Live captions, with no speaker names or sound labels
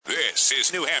This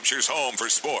is New Hampshire's home for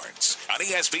sports on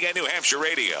ESPN New Hampshire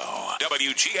Radio,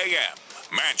 WGAM,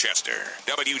 Manchester,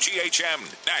 WGHM,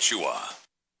 Nashua.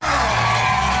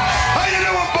 How you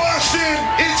doing, Boston?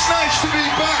 It's nice to be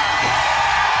back.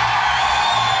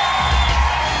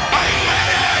 Are you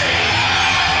ready?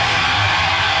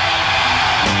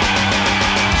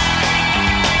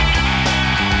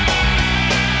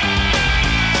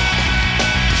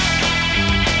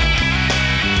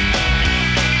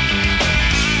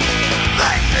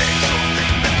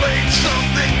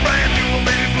 Something brand new, a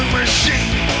baby blue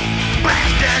machine.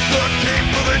 Brass jack look came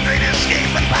for the great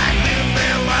escape, and back then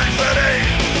their lines today.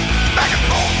 Back and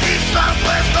forth, east, south,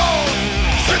 west, north.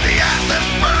 Through the atlas,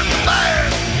 burn the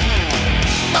fire.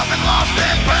 Nothing lost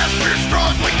and past, we're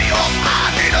strong. Wake me up,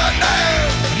 I need a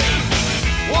name.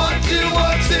 1, 2,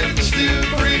 1, 6,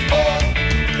 2, 3,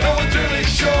 4. No one's really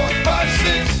sure. 5,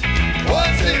 6.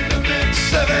 What's in the mix?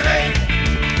 7, 8.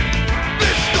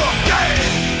 This stuff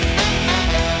game.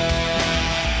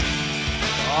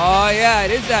 Oh, yeah,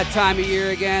 it is that time of year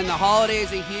again. The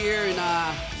holidays are here, and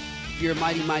if you're a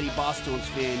Mighty Mighty Bosstones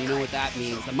fan, you know what that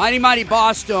means. The Mighty Mighty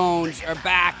Bosstones are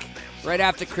back right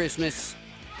after Christmas,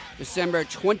 December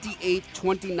 28th,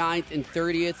 29th, and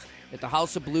 30th at the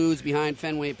House of Blues behind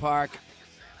Fenway Park.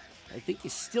 I think you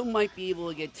still might be able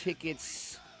to get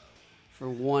tickets for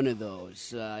one of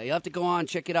those. You'll have to go on,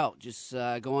 check it out. Just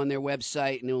go on their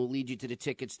website, and it will lead you to the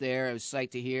tickets there. I was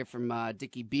psyched to hear from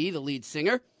Dickie B, the lead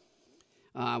singer.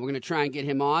 We're going to try and get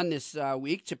him on this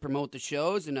week to promote the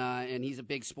shows, and he's a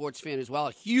big sports fan as well.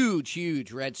 A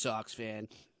huge Red Sox fan.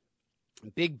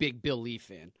 Big Bill Lee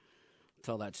fan. I'll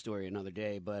tell that story another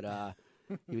day, but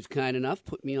he was kind enough,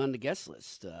 put me on the guest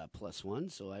list,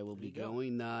 +1, so I will be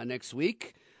going next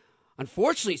week.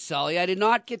 Unfortunately, Sully, I did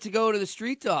not get to go to the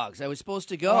Street Dogs. I was supposed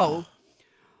to go. Oh.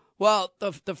 Well,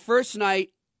 the first night,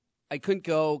 I couldn't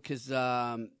go because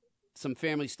some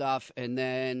family stuff, and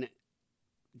then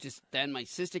my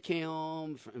sister came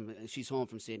home. She's home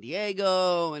from San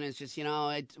Diego, and it's just,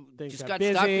 I just got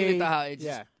stuck in at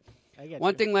the house.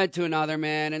 One thing led to another,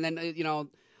 man, and then,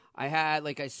 I had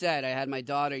my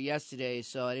daughter yesterday,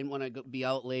 so I didn't want to be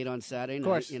out late on Saturday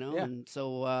night, and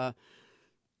so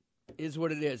is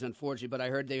what it is, unfortunately. But I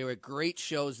heard they were great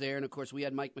shows there, and of course we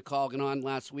had Mike McColgan on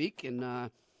last week, and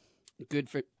good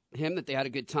for him that they had a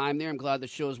good time there. I'm glad the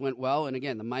shows went well. And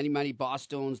again, the Mighty Mighty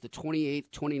Bosstones, the 28th,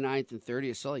 29th, and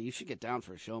 30th. Sully, you should get down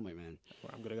for a show, my man.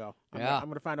 Well, I'm going to go. I'm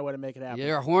going to find a way to make it happen.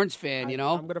 You're a Horns fan, I'm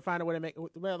going to find a way to make it.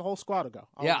 Well, the whole squad will go.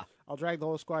 I'll drag the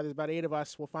whole squad. There's about 8 of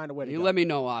us. We'll find a way to go. You let me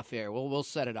know off air. We'll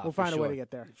set it up. We'll find a way to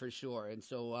get there. For sure. And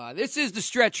so this is the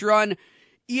Stretch Run,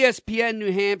 ESPN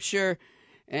New Hampshire.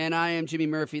 And I am Jimmy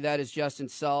Murphy. That is Justin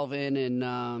Sullivan.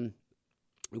 And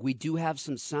we do have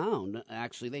some sound.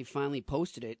 Actually, they finally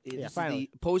posted it. This finally.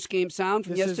 Is the post-game sound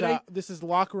from yesterday? This is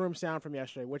locker room sound from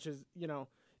yesterday, which is,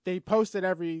 they post it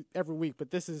every week, but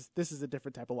this is a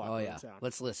different type of locker room sound.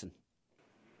 Let's listen.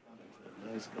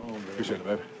 Nice going, baby. Appreciate it,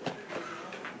 baby.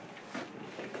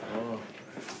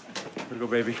 Way to go,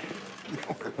 baby.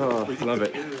 Oh, love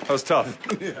it. That was tough.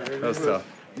 That was tough.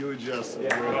 You adjust.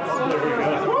 Yep. I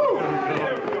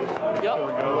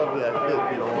love that fit,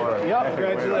 Yep.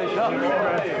 Congratulations.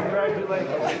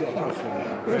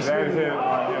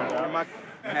 My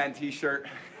hand T-shirt.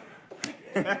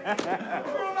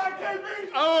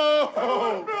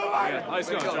 Oh! Yeah, nice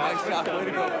going, John. Nice job. Way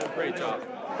to go. Great job.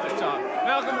 Nice job.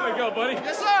 Malcolm, way to go, buddy.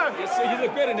 Yes, sir. Yes, sir. You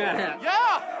look good in that hat.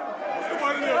 Yeah.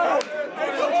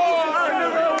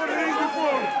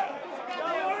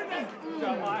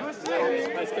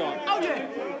 Nice going. Oh, yeah.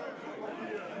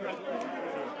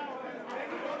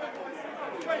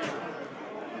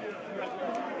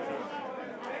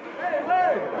 Hey,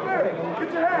 Larry,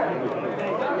 get your hat.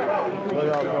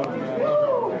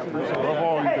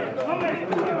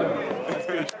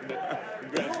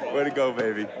 Way to go,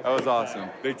 baby. That was awesome.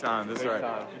 Big time. That's right.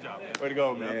 Good job. Way to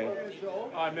go, man.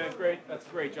 All right, man. Great. That's a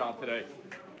great job today.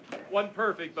 Wasn't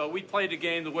perfect, but we played the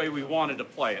game the way we wanted to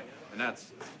play it, and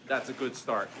that's a good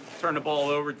start. Turn the ball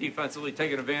over defensively,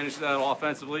 taking advantage of that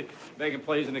offensively, making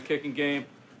plays in the kicking game.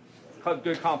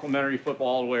 Good complementary football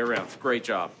all the way around. It's a great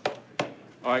job.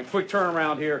 All right, quick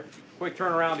turnaround here. Quick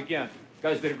turnaround again.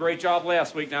 Guys did a great job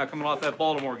last week. Now coming off that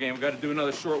Baltimore game, we've got to do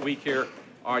another short week here.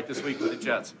 All right, this week with the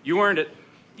Jets. You earned it.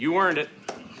 You earned it.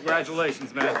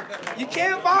 Congratulations, man. You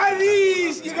can't buy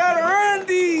these. You got to earn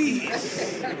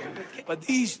these. But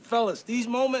these, fellas, these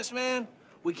moments, man,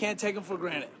 we can't take them for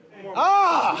granted.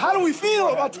 How do we feel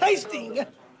about tasting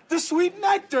the sweet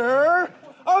nectar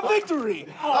of victory?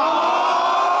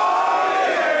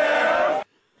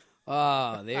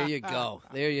 Oh, there you go.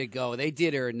 There you go. They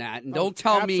did earn that. And don't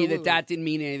tell me absolutely. that didn't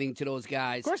mean anything to those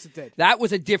guys. Of course it did. That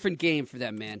was a different game for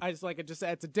them, man. I just like it.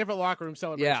 It's a different locker room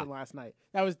celebration last night.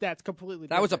 That's completely.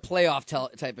 That was a different. playoff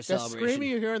type of The celebration. screaming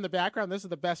you hear in the background. This is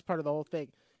the best part of the whole thing.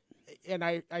 And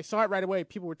I saw it right away.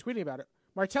 People were tweeting about it.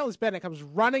 Martellus Bennett comes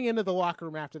running into the locker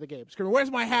room after the game, screaming, "Where's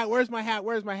my hat? Where's my hat?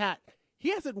 Where's my hat?" He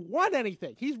hasn't won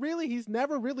anything. He's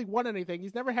never really won anything.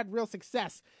 He's never had real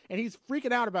success, and he's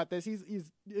freaking out about this. He's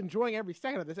enjoying every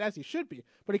second of this, as he should be.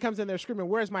 But he comes in there screaming,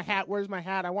 "Where's my hat? Where's my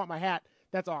hat? I want my hat."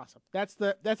 That's awesome. That's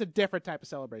a different type of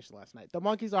celebration last night. The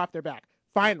monkey's off their back.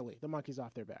 Finally, the monkey's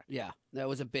off their back. Yeah, that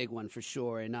was a big one for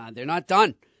sure. And they're not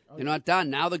done. They're not done.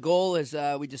 Now the goal, as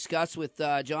we discussed with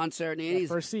John Sardanini,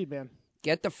 First seed, man.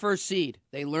 get the first seed.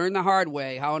 They learned the hard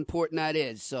way how important that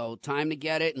is. So time to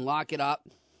get it and lock it up.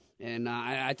 And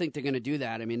I think they're going to do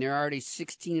that. I mean, they're already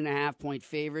 16.5-point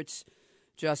favorites,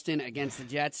 Justin, against the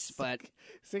Jets. But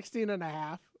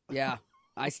 16.5. yeah,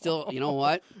 I still, you know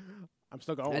what? I'm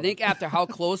still going. I think after how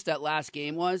close that last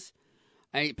game was,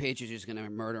 I think Patriots are just going to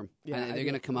murder them. Yeah, they're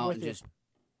going to come out and you. just,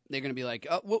 they're going to be like,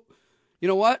 oh, well, you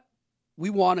know what?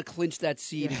 We want to clinch that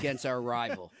seed against our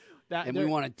rival. And we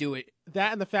want to do it.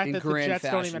 That and the fact in that the grand Jets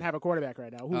don't fashion. even have a quarterback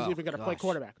right now. Who's even going to play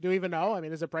quarterback? Do we even know? I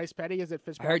mean, is it Bryce Petty? Is it I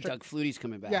Fitzpatrick? heard Doug Flutie's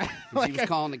coming back. Yeah, 'Cause he was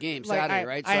calling the game Saturday,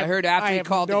 right? So I I heard after I he have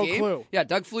called no the game. clue. Yeah,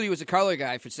 Doug Flutie was a color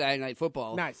guy for Saturday Night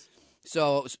Football. Nice.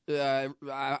 So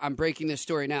I'm breaking this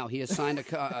story now. He has signed a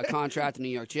contract with the New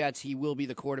York Jets. He will be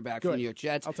the quarterback for Good. the New York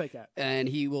Jets. I'll take that. And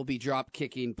he will be drop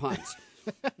kicking punts.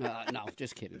 No,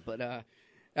 just kidding. But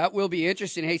that will be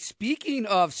interesting. Hey, speaking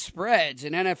of spreads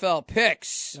and NFL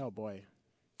picks. Oh, boy.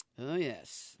 Oh,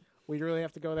 yes. We really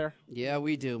have to go there? Yeah,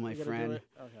 we do, my We gotta friend. do it?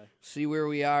 Okay. See where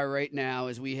we are right now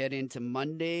as we head into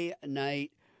Monday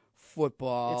Night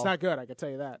Football. It's not good, I can tell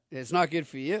you that. It's not good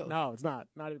for you. No, it's not.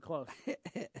 Not even close.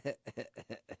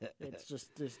 It's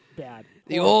just bad.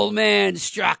 The old man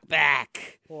struck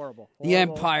back. Horrible. The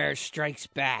Empire strikes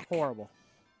back. Horrible.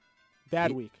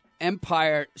 Bad week.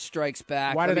 Empire strikes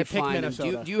back. Why Let did me I pick find him.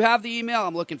 Minnesota? Do you have the email?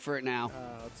 I'm looking for it now.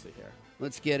 Let's see here.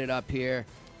 Let's get it up here.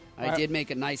 I did make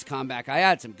a nice comeback. I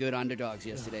had some good underdogs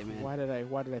yesterday, man. Why did I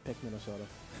pick Minnesota?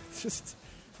 It's just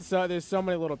so there's so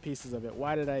many little pieces of it.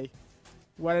 Why did I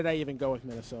even go with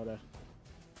Minnesota?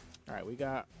 All right, we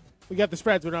got the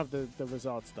spreads. We don't have the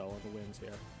results though, or the wins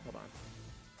here. Hold on.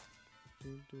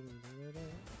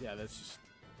 Yeah, that's just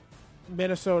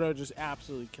Minnesota just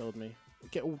absolutely killed me.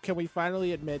 Can we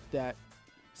finally admit that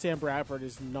Sam Bradford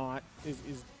is not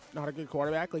a good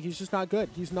quarterback? Like, he's just not good.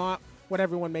 He's not what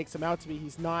everyone makes him out to be.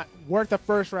 He's not worth a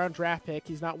first-round draft pick.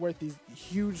 He's not worth the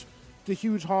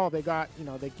huge haul they got.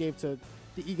 They gave to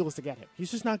the Eagles to get him.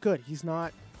 He's just not good. He's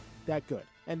not that good.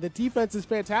 And the defense is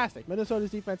fantastic.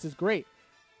 Minnesota's defense is great,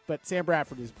 but Sam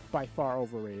Bradford is by far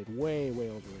overrated. Way, way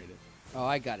overrated. Oh,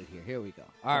 I got it here. Here we go.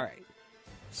 All right.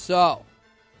 So,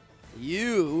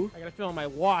 I got a feeling my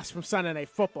loss from Sunday Night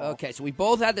Football. Okay, so we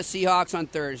both had the Seahawks on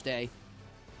Thursday.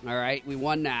 All right, we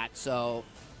won that. So,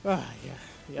 Yeah.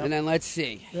 Yep. and then let's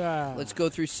see. Yeah. Let's go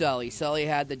through Sully. Sully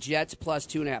had the Jets plus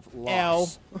 2.5. L.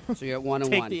 Loss. So you're at 1-1.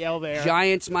 Take the L there.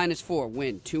 Giants -4.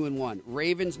 Win. 2-1.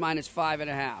 Ravens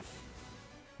 -5.5.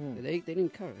 They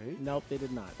didn't cover, right? Nope, they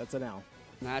did not. That's an L.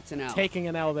 That's an L. Taking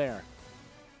an L there.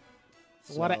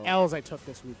 A lot of L's I took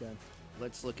this weekend.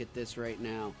 Let's look at this right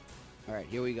now. All right,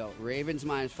 here we go. Ravens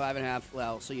 -5.5.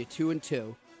 L. So you're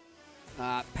 2-2.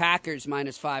 Packers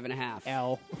 -5.5.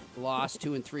 L. Loss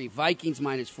 2-3. Vikings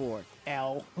 -4.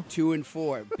 L.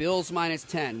 2-4. Bills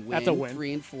 -10. Win. That's a win.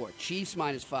 3-4. Chiefs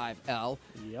 -5. L.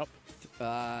 Yep.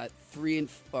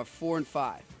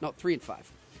 4-5. No,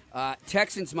 3-5.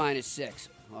 Texans -6.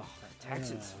 Oh,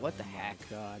 Texans! What the heck?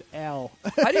 God. L.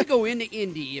 How do you go into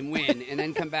Indy and win, and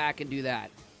then come back and do that?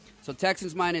 So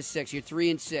Texans -6. You're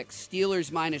 3-6.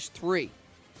 Steelers -3.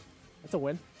 That's a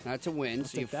win. That's a win.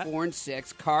 So you're take that.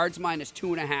 4-6. Cards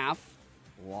 -2.5.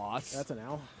 Loss. That's an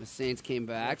L. The Saints came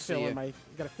back. Got So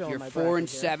to fill you're in my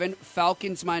 4-7.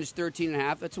 Falcons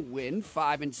 -13.5. That's a win.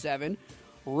 5-7.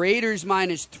 Raiders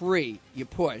 -3. You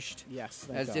pushed. Yes.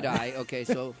 thank As God. did I. Okay,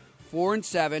 so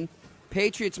 4-7.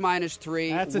 Patriots -3.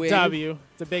 That's win. a W.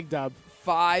 It's a big dub.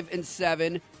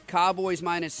 5-7. Cowboys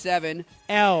 -7.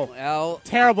 L. L.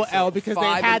 Terrible So L because they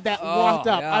 5 had that locked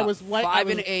up. yeah. I was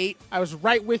 5-8. I was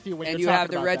right with you when And you you were have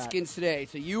talking the about Redskins today.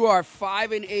 So you are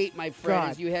 5-8, my friend, God.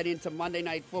 as you head into Monday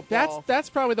Night Football. That's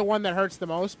probably the one that hurts the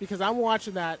most because I'm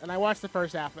watching that and I watched the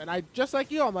first half and I just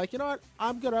like you I'm like, you know what,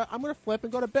 I'm gonna flip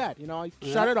and go to bed. I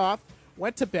shut it off,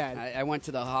 went to bed. I went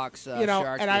to the Hawks and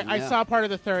Sharks game, I yeah. saw part of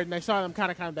the third and I saw them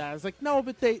kind of come back. I was like, no,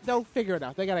 but they'll figure it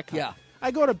out. They gotta come. Yeah. I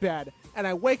go to bed and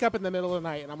I wake up in the middle of the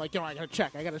night and I'm like, I gotta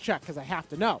check because I have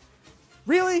to know.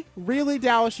 Really,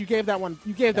 Dallas? You gave that one.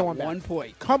 You gave that one back. 1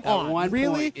 point. Come That on, 1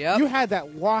 really? point. Yep. You had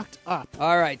that locked up.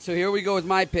 All right, so here we go with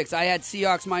my picks. I had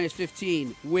Seahawks minus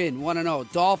 15, win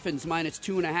 1-0. Dolphins minus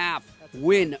 2.5,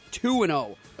 win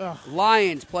 2-0.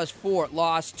 Lions plus 4,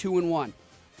 loss 2-1.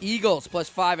 Eagles plus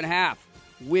 5.5,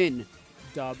 win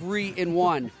Dub.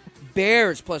 3-1.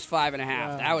 Bears plus 5.5.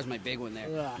 That was my big one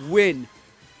there. Win.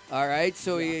 All right,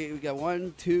 so we got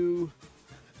 1, 2,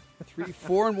 3,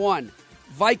 4-1.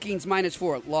 Vikings minus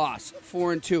 4, loss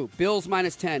 4-2. Bills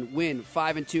minus 10, win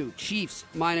 5-2. Chiefs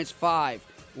minus 5,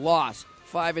 loss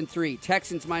 5-3.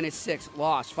 Texans minus 6,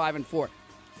 loss 5-4.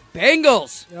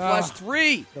 Bengals plus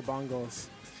 3. The Bungles.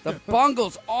 The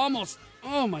Bungles almost.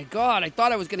 Oh my God! I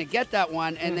thought I was going to get that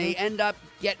one, and they end up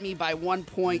getting me by 1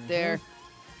 point there.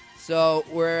 So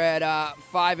we're at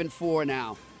 5-4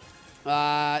 now.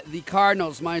 The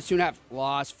Cardinals minus 2.5,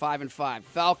 loss 5-5.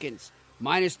 Falcons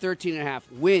minus 13.5,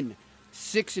 win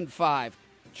 6-5.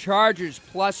 Chargers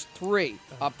plus 3,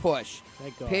 a push.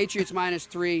 Thank God. Patriots minus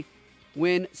 3,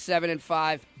 win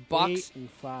 7-5. Bucks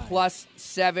 8-5. plus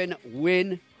 7,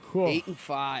 win Whew.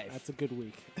 8-5. That's a good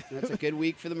week. That's a good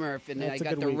week for the Murph. And then I That's a got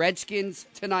good the week. Redskins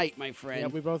tonight, my Yeah,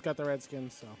 friend. we both got the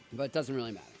Redskins, so. But it doesn't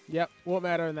really matter. Yep, won't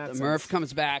matter in that The sense. Murph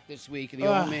comes back this week, and the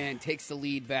old man takes the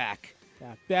lead back.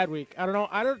 Yeah, bad week. I don't know.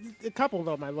 A couple of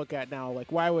them I look at now.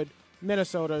 Like, why would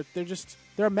Minnesota?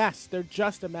 They're a mess. They're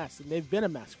just a mess, and they've been a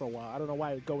mess for a while. I don't know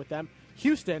why I would go with them.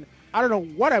 Houston, I don't know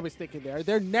what I was thinking there.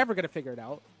 They're never going to figure it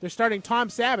out. They're starting Tom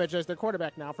Savage as their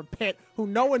quarterback now from Pitt, who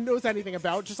no one knows anything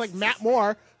about, just like Matt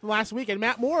Moore from last week. And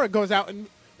Matt Moore goes out and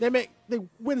they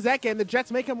wins that game. The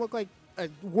Jets make him look like a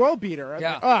world beater.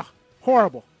 Yeah.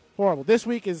 Horrible. This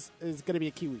week is going to be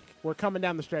a key week. We're coming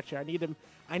down the stretch here. I need to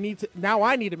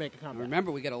make a comeback.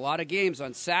 Remember, we got a lot of games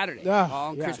on Saturday, Ugh, all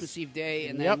on yes. Christmas Eve day,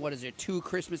 and then, Yep. what is there, 2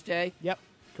 Christmas Day? Yep,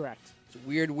 correct. It's a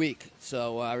weird week.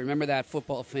 So remember that,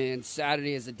 football fans.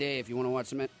 Saturday is the day if you want to watch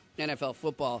some NFL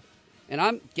football. And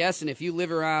I'm guessing if you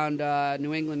live around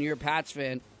New England, you're a Pats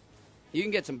fan, you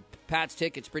can get some Pats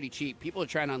tickets pretty cheap. People are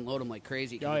trying to unload them like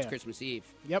crazy because it's Christmas Eve.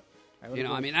 Yep.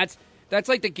 I mean, that's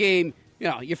like the game.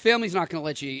 Your family's not going to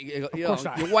let you. course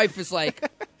not. Your wife is like,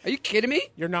 "Are you kidding me?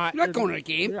 You're not going to the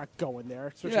game. You're not going there.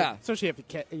 Especially if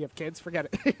you have kids. Forget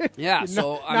it. Yeah,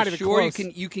 You're I'm not even sure close.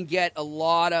 you can get a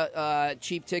lot of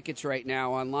cheap tickets right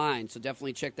now online. So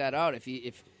definitely check that out if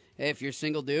you're a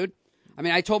single dude. I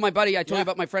mean, I told my buddy, you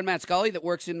about my friend Matt Scully that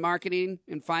works in marketing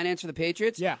and finance for the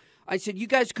Patriots. Yeah. I said, you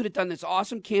guys could have done this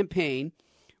awesome campaign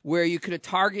where you could have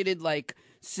targeted like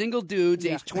single dudes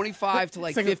aged 25 to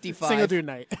like 55. Single dude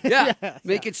night. Yeah,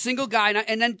 make it single guy night,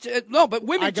 and then no, but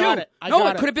women I too. got it.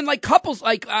 It could have been like couples,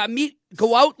 like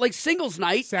go out like singles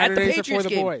night Saturdays at the Patriots are for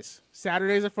the game. boys.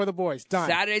 Saturdays are for the boys. Done.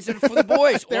 Saturdays are for the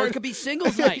boys, or it could be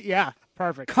singles night. Yeah,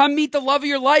 perfect. Come meet the love of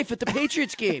your life at the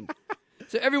Patriots game.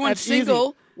 So everyone's That's single.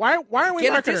 easy. Why are we Get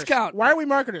a marketers? discount. Why are we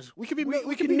marketers? We could be We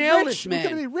we can could be nail rich. this, man. We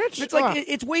could be rich. It's like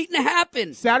it's waiting to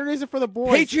happen. Saturdays are for the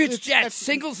boys. Patriots Jets that's-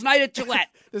 singles night at Gillette.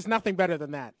 There's nothing better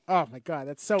than that. Oh my God,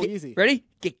 that's so easy. Ready?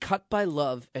 Get cut by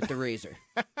love at the Razor.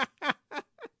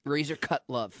 Razor cut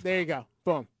love. There you go.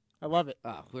 Boom. I love it.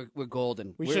 Oh, we're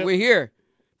golden. should- We're here.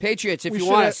 Patriots, if We you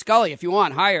should want have- us, Scully, if you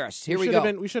want, hire us. Here we should go.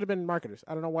 have we should have been marketers.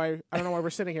 I don't know why we're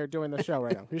sitting here doing the show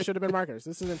right now. We should have been marketers.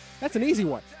 That's an easy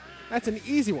one. That's an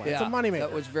easy one. It's a moneymaker.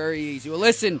 That was very easy. Well,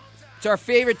 listen, it's our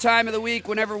favorite time of the week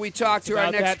whenever we talk to our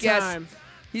about next that guest. time.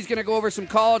 He's going to go over some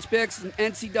college picks and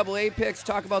NCAA picks,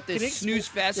 talk about Can you this snooze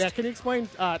fest. Yeah, can you explain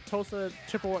Tulsa,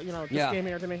 Chippewa, this game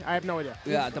here to me? I have no idea. Yeah,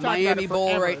 We've the talked about Miami it Bowl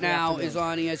forever right in the now afternoon. is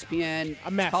on ESPN.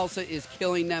 A mess. Tulsa is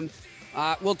killing them.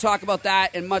 We'll talk about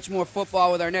that and much more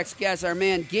football with our next guest, our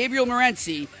man Gabriel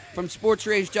Morency from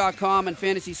SportsRage.com and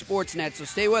Fantasy Sportsnet. So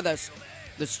stay with us.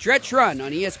 The Stretch Run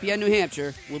on ESPN New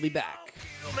Hampshire. We'll be back.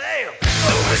 Man,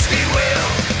 the whiskey will.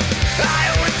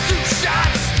 I went 2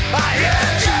 shots. I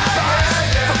hit 2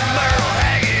 bars from Merle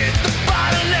Haggard. The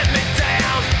bottle let me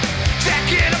down. Jack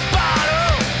in a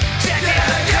bottle. Jack in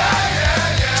a cup.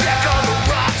 Jack on the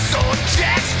rocks or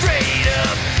Jack straight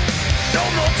up. No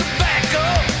more tobacco.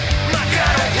 Not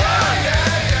gonna run.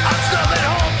 I'm still at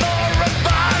home for a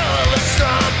bottle of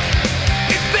some.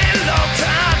 It's been a long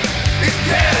time. It's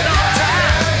been a long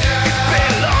time. It's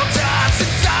been a long time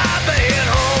since I've been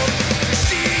home.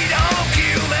 She don't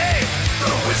kill me.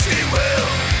 The whiskey will.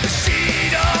 She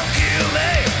don't kill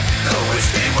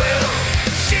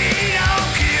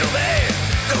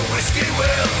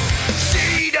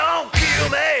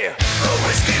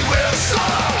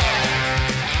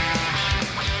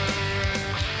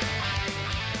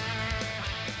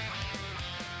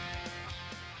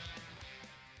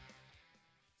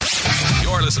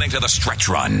You're listening to The Stretch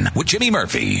Run with Jimmy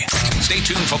Murphy. Stay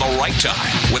tuned for The Right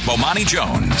Time with Bomani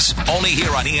Jones. Only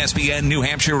here on ESPN New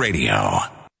Hampshire Radio.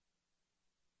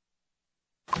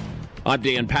 I'm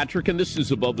Dan Patrick, and this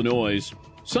is Above the Noise.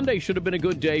 Sunday should have been a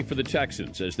good day for the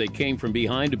Texans as they came from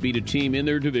behind to beat a team in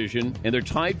their division, and they're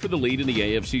tied for the lead in the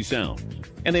AFC South.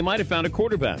 And they might have found a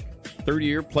quarterback.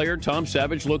 Third-year player Tom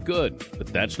Savage looked good, but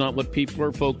that's not what people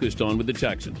are focused on with the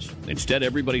Texans. Instead,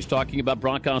 everybody's talking about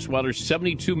Brock Osweiler's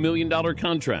 $72 million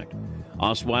contract.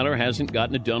 Osweiler hasn't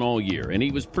gotten it done all year, and he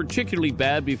was particularly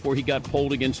bad before he got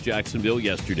pulled against Jacksonville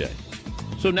yesterday.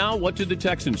 So now what did the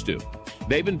Texans do?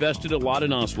 They've invested a lot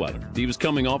in Osweiler. He was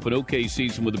coming off an okay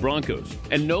season with the Broncos,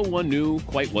 and no one knew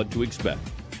quite what to expect.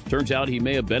 Turns out he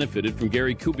may have benefited from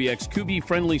Gary Kubiak's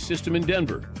QB-friendly system in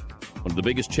Denver. One of the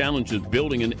biggest challenges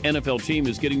building an NFL team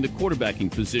is getting the quarterbacking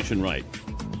position right.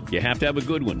 You have to have a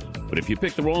good one, but if you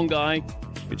pick the wrong guy,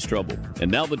 it's trouble.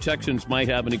 And now the Texans might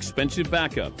have an expensive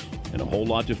backup and a whole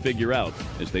lot to figure out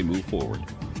as they move forward.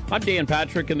 I'm Dan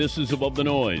Patrick, and this is Above the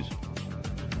Noise.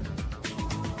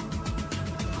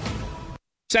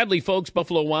 Sadly, folks,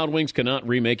 Buffalo Wild Wings cannot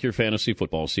remake your fantasy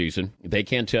football season. They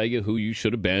can't tell you who you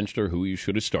should have benched or who you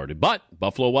should have started. But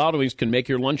Buffalo Wild Wings can make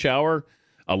your lunch hour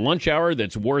a lunch hour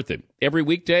that's worth it. Every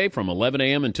weekday from 11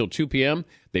 a.m. until 2 p.m.,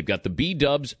 they've got the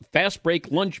B-Dubs Fast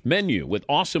Break Lunch Menu with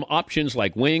awesome options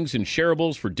like wings and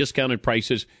shareables for discounted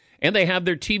prices. And they have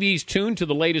their TVs tuned to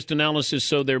the latest analysis,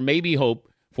 so there may be hope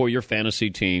for your fantasy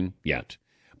team yet.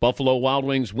 Buffalo Wild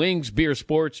Wings, wings, beer,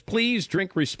 sports. Please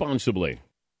drink responsibly.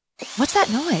 What's that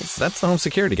noise? That's the home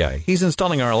security guy. He's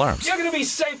installing our alarms. You're going to be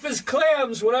safe as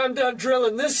clams when I'm done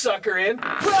drilling this sucker in.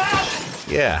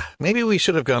 Yeah, maybe we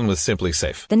should have gone with Simply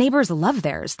Safe. The neighbors love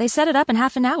theirs. They set it up in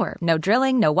half an hour. No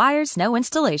drilling, no wires, no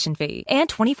installation fee. And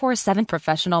 24/7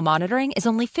 professional monitoring is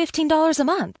only $15 a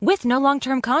month with no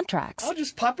long-term contracts. I'll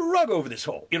just pop a rug over this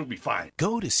hole. It'll be fine.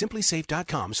 Go to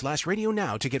simplysafe.com/radio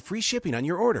now to get free shipping on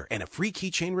your order and a free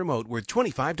keychain remote worth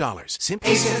 $25.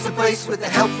 Simply Ace is the place with the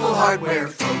helpful hardware,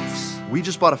 folks. We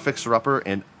just bought a fixer-upper,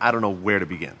 and I don't know where to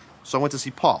begin. So I went to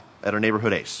see Paul at our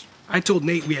neighborhood Ace. I told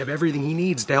Nate we have everything he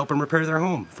needs to help him repair their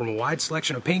home, from a wide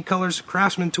selection of paint colors,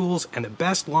 Craftsman tools, and the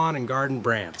best lawn and garden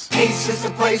brands. Ace is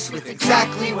the place with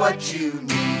exactly what you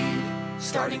need,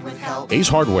 starting with help. Ace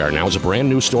Hardware now is a brand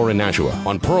new store in Nashua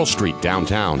on Pearl Street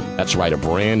downtown. That's right, a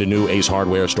brand new Ace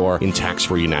Hardware store in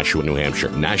tax-free Nashua, New Hampshire.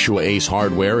 Nashua Ace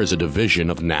Hardware is a division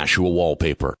of Nashua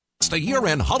Wallpaper. It's the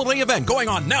year-end holiday event going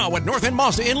on now at North End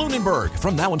Mazda in Lunenburg.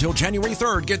 From now until January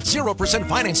 3rd, get 0%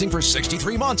 financing for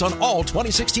 63 months on all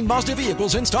 2016 Mazda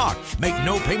vehicles in stock. Make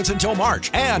no payments until March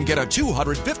and get a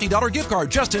 $250 gift card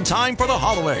just in time for the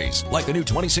holidays. Like the new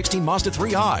 2016 Mazda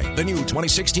 3i, the new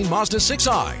 2016 Mazda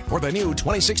 6i, or the new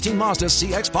 2016 Mazda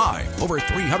CX-5. Over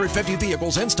 350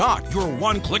 vehicles in stock. You're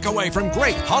one click away from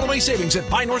great holiday savings at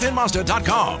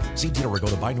BuyNorthEndMazda.com. See dealer or go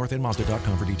to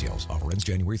BuyNorthEndMazda.com for details. Offer ends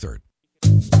January 3rd.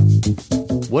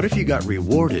 What if you got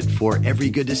rewarded for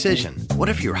every good decision? What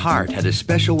if your heart had a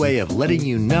special way of letting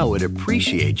you know it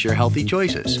appreciates your healthy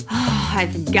choices? Oh,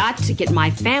 I've got to get my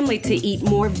family to eat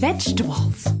more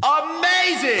vegetables.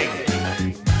 Amazing!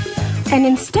 And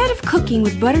instead of cooking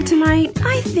with butter tonight,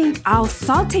 I think I'll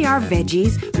saute our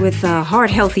veggies with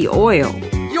heart-healthy oil.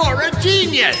 You're a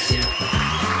genius!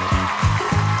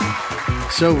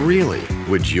 So really,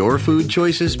 would your food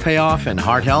choices pay off in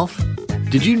heart health?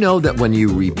 Did you know that when you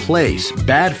replace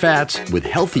bad fats with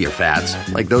healthier fats,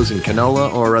 like those in canola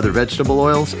or other vegetable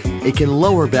oils, it can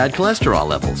lower bad cholesterol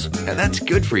levels? And that's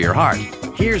good for your heart.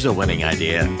 Here's a winning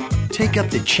idea. Take up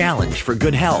the challenge for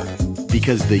good health,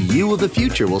 because the you of the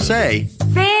future will say,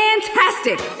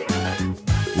 Fantastic!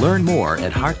 Learn more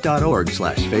at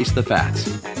heart.org/facethefats.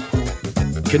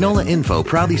 Canola Info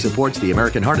proudly supports the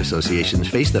American Heart Association's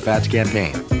Face the Fats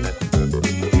campaign.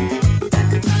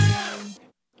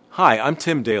 Hi, I'm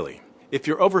Tim Daly. If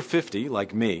you're over 50,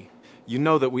 like me, you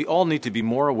know that we all need to be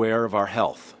more aware of our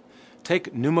health.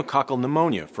 Take pneumococcal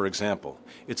pneumonia, for example.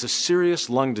 It's a serious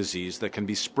lung disease that can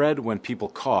be spread when people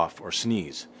cough or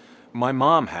sneeze. My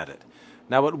mom had it.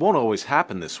 Now, it won't always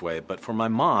happen this way, but for my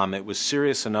mom, it was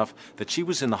serious enough that she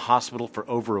was in the hospital for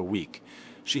over a week.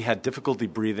 She had difficulty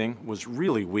breathing, was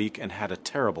really weak, and had a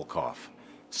terrible cough.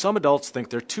 Some adults think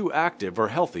they're too active or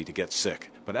healthy to get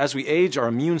sick, but as we age, our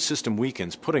immune system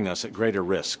weakens, putting us at greater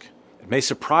risk. It may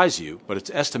surprise you, but it's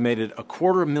estimated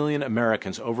 250,000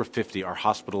 Americans over 50 are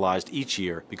hospitalized each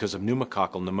year because of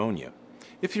pneumococcal pneumonia.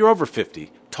 If you're over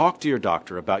 50, talk to your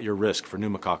doctor about your risk for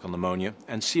pneumococcal pneumonia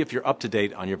and see if you're up to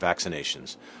date on your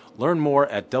vaccinations. Learn more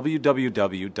at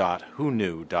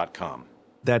www.whoknew.com.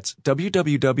 That's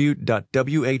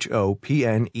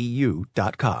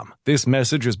www.whopneu.com. This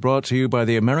message is brought to you by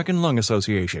the American Lung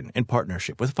Association in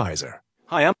partnership with Pfizer.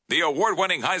 Hi, I'm The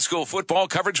award-winning high school football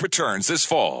coverage returns this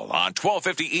fall on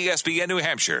 1250 ESPN New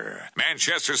Hampshire,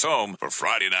 Manchester's home for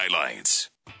Friday Night Lights.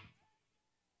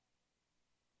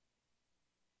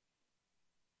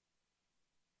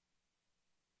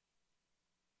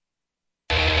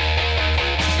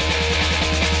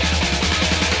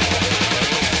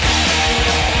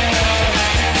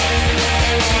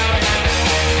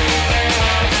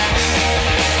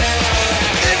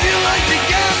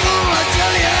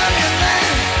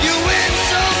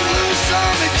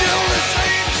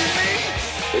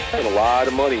 Spent a lot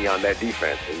of money on that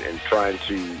defense and trying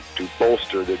to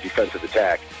bolster the defensive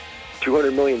attack.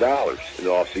 $200 million in the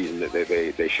offseason that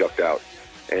they shucked out.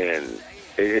 And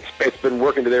it's been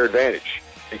working to their advantage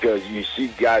because you see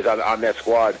guys on that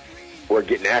squad who are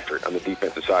getting after it on the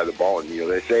defensive side of the ball. And,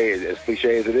 they say, as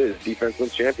cliche as it is, defense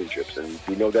wins championships. And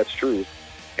we know that's true.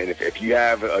 And if you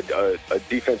have a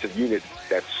defensive unit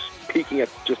that's peaking at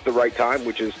just the right time,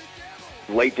 which is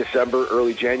late December,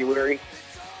 early January,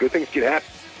 good things can happen.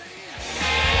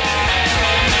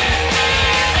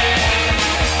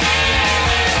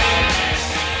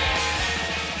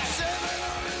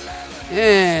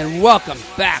 And welcome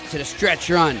back to the Stretch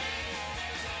Run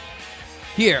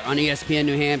here on ESPN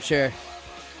New Hampshire.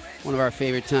 One of our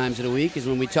favorite times of the week is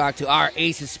when we talk to our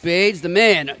ace of spades, the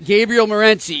man, Gabriel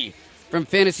Morency from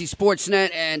Fantasy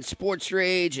Sportsnet and Sports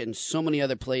Rage and so many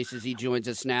other places. He joins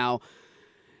us now.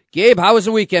 Gabe, how was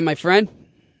the weekend, my friend?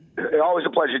 Always a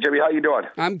pleasure, Jimmy. How you doing?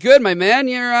 I'm good, my man.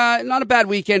 You're not a bad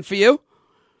weekend for you.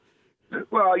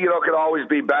 Well, it could always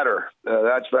be better.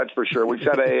 That's for sure. We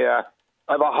set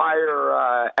I have a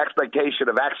higher expectation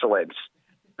of excellence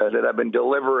that I've been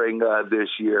delivering this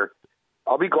year.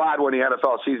 I'll be glad when the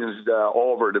NFL season's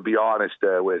over, to be honest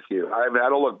with you. I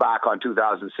don't look back on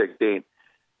 2016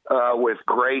 with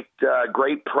great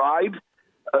pride.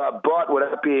 But with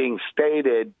that being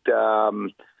stated, I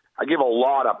give a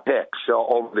lot of picks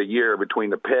over the year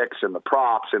between the picks and the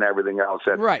props and everything else.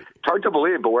 And right. It's hard to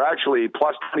believe, but we're actually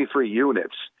plus 23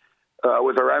 units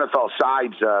with our NFL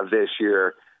sides this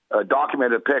year.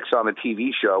 Documented picks on the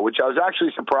TV show, which I was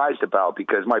actually surprised about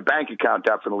because my bank account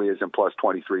definitely isn't plus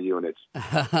 23 units.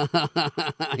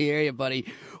 I hear you, buddy.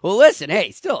 Well, listen,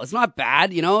 hey, still, it's not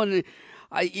bad, and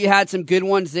you had some good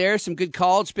ones there, some good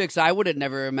college picks I would have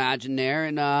never imagined there,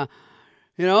 and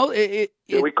we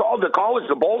called the college.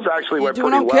 The Bulls actually went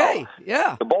doing pretty okay. well.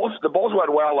 Yeah, the Bulls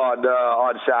went well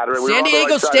on Saturday. San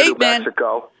Diego State, man.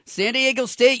 Mexico. San Diego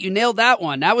State, you nailed that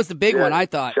one. That was the big one, I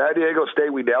thought. San Diego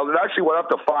State, we nailed it. Actually went up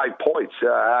to 5 points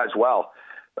as well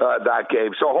that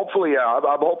game. So hopefully,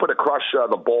 I'm hoping to crush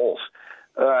the Bulls,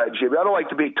 Jimmy. I don't like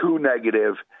to be too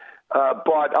negative,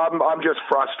 but I'm just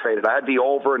frustrated. I had the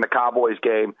over in the Cowboys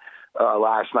game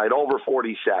last night, over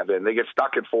 47. They get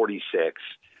stuck at 46.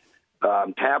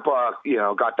 Tampa,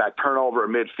 got that turnover at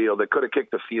midfield. They could have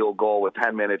kicked the field goal with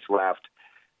 10 minutes left,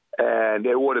 and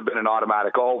it would have been an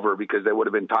automatic over because they would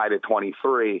have been tied at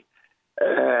 23,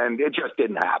 and it just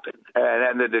didn't happen.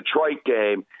 And the Detroit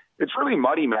game, it's really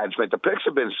money management. The picks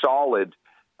have been solid,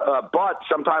 but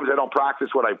sometimes I don't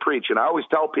practice what I preach, and I always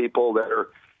tell people that are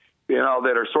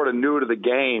sort of new to the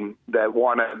game that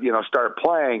want to, start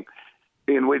playing,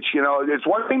 in which, it's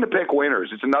one thing to pick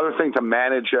winners. It's another thing to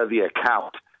manage the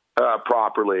account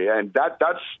properly, and that's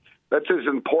as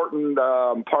important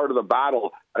part of the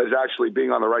battle as actually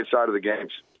being on the right side of the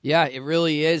games. Yeah, it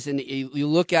really is. And you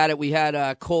look at it, we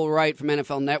had Cole Wright from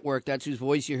NFL Network, that's whose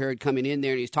voice you heard coming in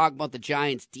there, and he's talking about the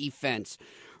Giants' defense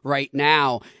right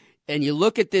now. And you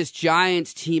look at this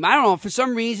Giants team, I don't know, for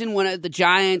some reason when the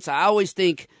Giants, I always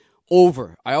think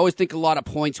over. I always think a lot of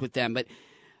points with them, but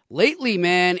lately,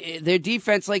 man, their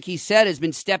defense, like he said, has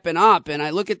been stepping up, and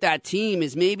I look at that team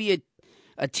as maybe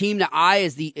a team that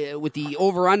with the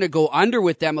over-under, go under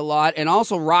with them a lot and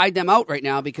also ride them out right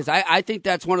now because I think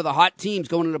that's one of the hot teams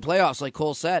going into the playoffs, like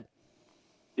Cole said.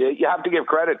 Yeah, you have to give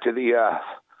credit to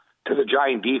the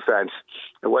Giant defense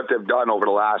and what they've done over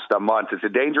the last month. It's a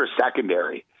dangerous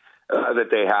secondary that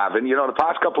they have. And, the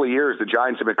past couple of years, the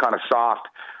Giants have been kind of soft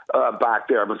back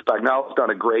there. But Spagnuolo's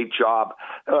done a great job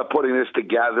putting this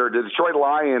together. The Detroit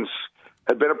Lions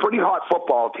have been a pretty hot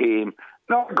football team.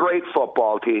 Not a great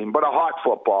football team, but a hot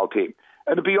football team.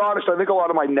 And to be honest, I think a lot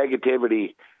of my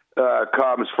negativity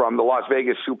comes from the Las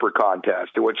Vegas Super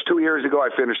Contest, in which 2 years ago I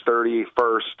finished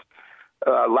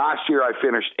 31st. Last year I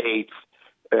finished 8th.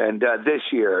 And this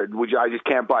year, which I just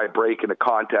can't buy a break in the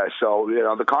contest. So,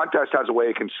 the contest has a way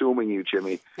of consuming you,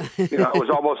 Jimmy. I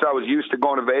was used to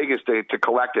going to Vegas to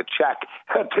collect a check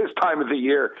at this time of the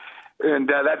year. And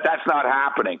that's not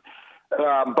happening.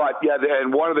 But, yeah,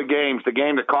 and one of the game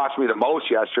that cost me the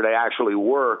most yesterday actually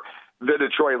were the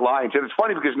Detroit Lions. And it's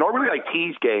funny because normally I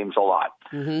tease games a lot.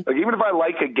 Mm-hmm. Like, even if I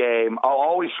like a game, I'll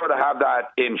always sort of have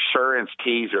that insurance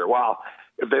teaser. Well,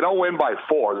 if they don't win by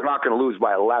 4, they're not going to lose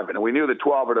by 11. And we knew the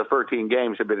 12 or the 13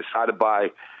 games had been decided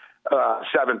by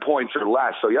 7 points or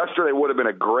less. So yesterday would have been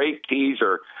a great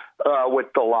teaser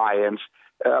with the Lions.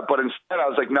 But instead I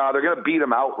was like, no, they're going to beat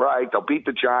them outright. They'll beat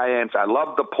the Giants. I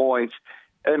love the points.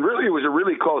 And really, it was a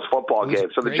really close football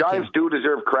game. So the Giants do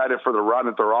deserve credit for the run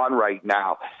that they're on right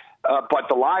now. But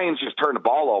the Lions just turned the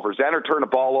ball over. Zenner turned the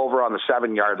ball over on the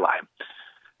 7-yard line.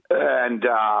 And,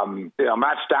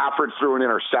 Matt Stafford threw an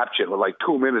interception with like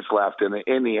 2 minutes left in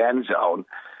the end zone.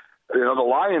 The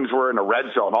Lions were in the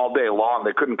red zone all day long.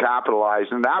 They couldn't capitalize.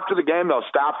 And after the game, though,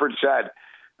 Stafford said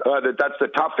that's the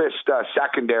toughest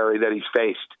secondary that he's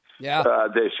faced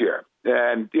this year.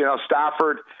 And,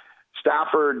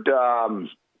 Stafford's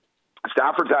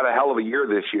had a hell of a year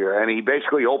this year, and he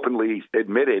basically openly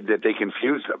admitted that they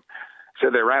confused him.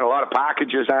 Said they ran a lot of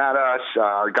packages at us.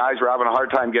 Our guys were having a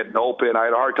hard time getting open. I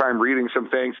had a hard time reading some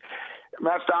things.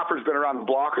 Matt Stafford's been around the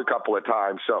block a couple of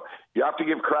times, so you have to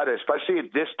give credit, especially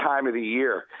at this time of the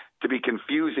year, to be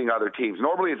confusing other teams.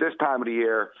 Normally at this time of the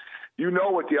year, you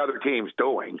know what the other team's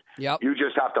doing. Yep. You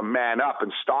just have to man up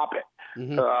and stop it.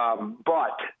 Mm-hmm.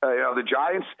 But the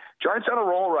Giants on a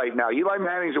roll right now. Eli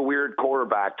Manning's a weird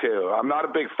quarterback too. I'm not a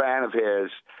big fan of his.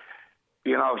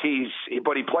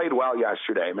 But he played well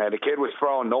yesterday, man. The kid was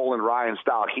throwing Nolan Ryan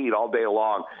style heat all day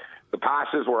long. The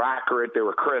passes were accurate. They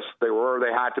were crisp. They were where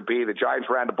they had to be. The Giants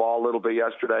ran the ball a little bit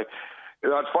yesterday.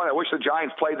 It's funny. I wish the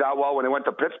Giants played that well when they went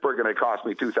to Pittsburgh and it cost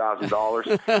me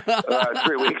 $2,000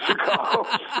 3 weeks ago.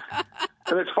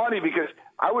 And it's funny because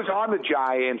I was on the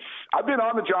Giants. I've been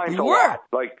on the Giants a lot.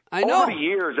 Like, over the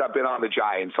years, I've been on the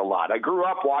Giants a lot. I grew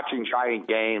up watching Giant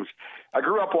games. I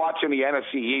grew up watching the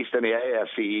NFC East and the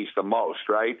AFC East the most,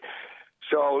 right?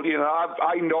 So,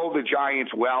 I know the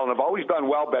Giants well, and I've always done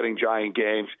well betting Giant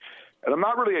games. And I'm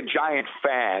not really a Giant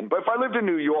fan, but if I lived in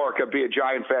New York, I'd be a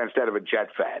Giant fan instead of a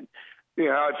Jet fan.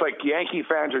 It's like Yankee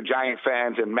fans are Giant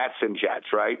fans and Mets and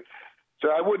Jets, right? So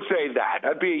I would say that.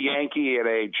 I'd be a Yankee and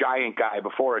a Giant guy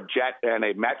before a Jet and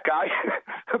a Met guy.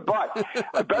 But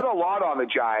I bet a lot on the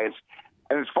Giants.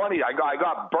 And it's funny, I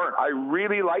got burnt. I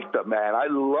really liked them, man. I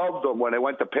loved them when they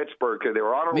went to Pittsburgh because they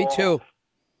were on a roll. Me too.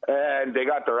 And they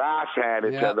got their ass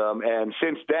handed to them. And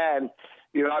since then,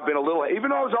 I've been a little,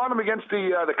 even though I was on them against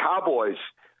the Cowboys,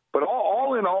 but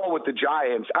all in all with the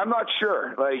Giants, I'm not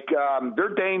sure. Like,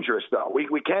 they're dangerous, though.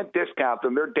 We can't discount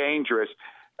them. They're dangerous.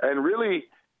 And really,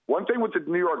 one thing with the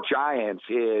New York Giants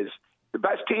is the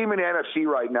best team in the NFC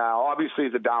right now, obviously,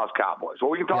 is the Dallas Cowboys.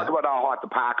 Well, we can talk about how hot the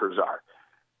Packers are.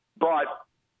 But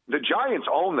the Giants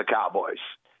own the Cowboys.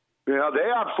 They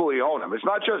absolutely own them. It's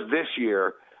not just this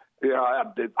year.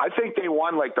 I think they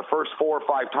won like the first 4 or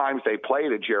 5 times they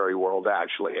played at Jerry World,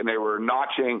 actually, and they were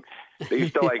notching. They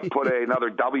used to put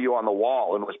another W on the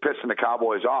wall and was pissing the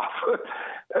Cowboys off.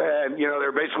 And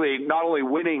they're basically not only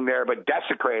winning there but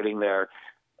desecrating the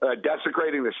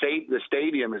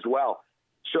stadium as well.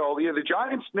 So the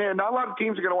Giants, man, not a lot of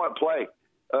teams are going to want to play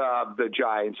the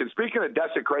Giants. And speaking of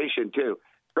desecration too.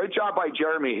 Great job by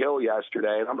Jeremy Hill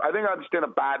yesterday. I think I'm just in a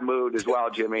bad mood as well,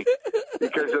 Jimmy,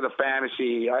 because of the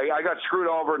fantasy. I got screwed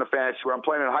over in the fantasy where I'm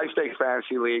playing in high-stakes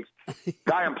fantasy leagues.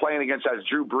 Guy I'm playing against has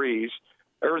Drew Brees.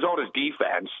 Arizona's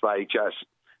defense,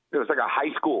 it was like a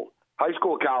high school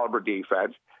caliber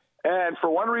defense. And for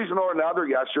one reason or another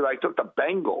yesterday, I took the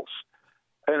Bengals.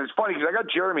 And it's funny because I got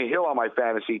Jeremy Hill on my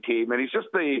fantasy team, and he's just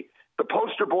the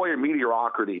poster boy of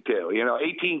mediocrity, too.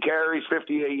 18 carries,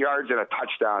 58 yards, and a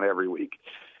touchdown every week.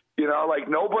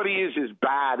 Nobody is as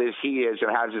bad as he is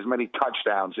and has as many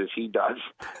touchdowns as he does.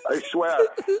 I swear.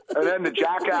 And then the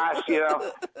jackass,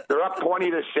 they're up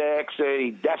 20-6.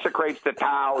 He desecrates the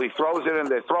towel. He throws it in.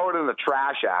 They throw it in the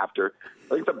trash after.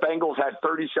 I think the Bengals had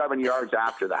 37 yards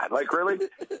after that. Like, really?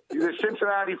 The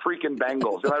Cincinnati freaking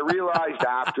Bengals. And I realized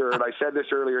after, and I said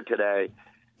this earlier today,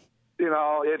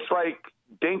 it's like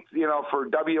Dink, for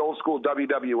old school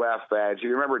WWF fans,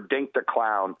 you remember Dink the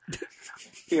Clown,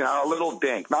 Little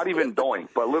Dink, not even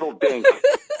Doink, but Little Dink,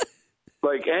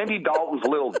 like Andy Dalton's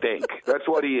Little Dink. That's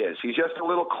what he is. He's just a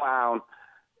little clown.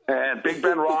 And Big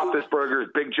Ben Roethlisberger is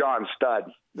Big John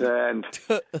Stud. And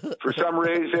for some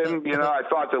reason, I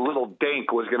thought the Little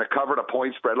Dink was going to cover the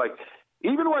point spread. Like,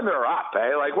 even when they're up,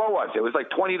 what was it? It was like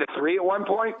 20-3 at one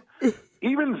point.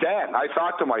 Even then, I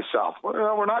thought to myself,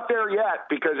 well, we're not there yet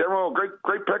because everyone,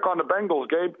 great pick on the Bengals,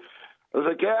 Gabe. I was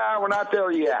like, yeah, we're not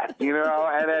there yet,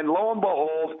 And then lo and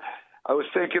behold, I was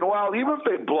thinking, well, even if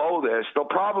they blow this, they'll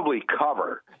probably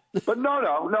cover. But no.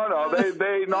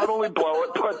 They not only blow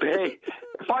it, but they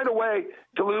find a way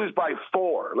to lose by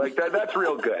 4. Like that's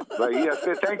real good. Like, yes,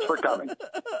 thanks for coming.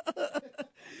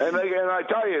 And I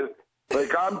tell you,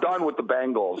 like, I'm done with the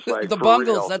Bengals. Like, the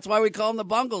Bungles. Real. That's why we call them the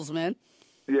Bungles, man.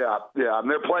 Yeah. And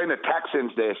they're playing the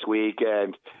Texans this week,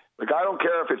 and like, I don't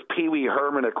care if it's Pee Wee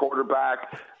Herman at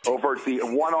quarterback or if it's the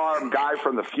one-armed guy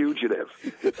from The Fugitive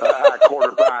at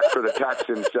quarterback for the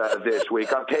Texans this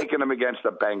week. I'm taking them against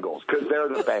the Bengals because they're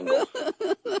the Bengals.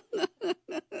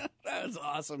 That was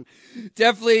awesome.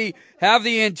 Definitely have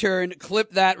the intern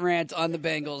clip that rant on the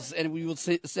Bengals, and we will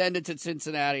send it to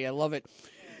Cincinnati. I love it.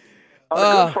 On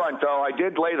the good front, though, I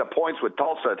did lay the points with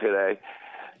Tulsa today.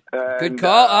 And, good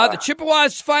call. The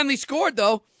Chippewas finally scored,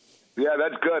 though. Yeah,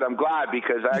 that's good. I'm glad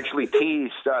because I actually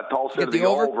teased Tulsa to the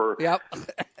over. Yep.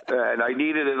 And I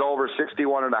needed it over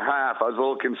 61.5. I was a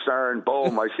little concerned.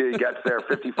 Boom, I see it gets there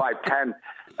 55-10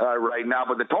 right now.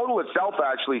 But the total itself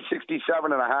actually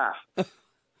 67.5.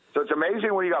 So it's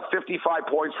amazing when you got 55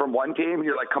 points from one team.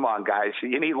 You're like, come on, guys,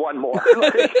 you need one more.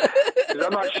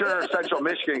 I'm not sure Central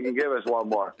Michigan can give us one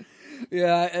more.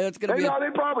 Yeah, it's going to be. No, they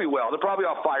probably will. They're probably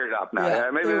all fired up now. Yeah,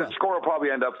 maybe the score will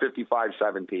probably end up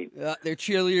 55-17. Their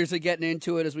cheerleaders are getting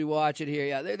into it as we watch it here.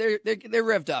 Yeah, they're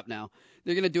revved up now.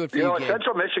 They're going to do it for you.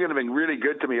 Central Michigan have been really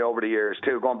good to me over the years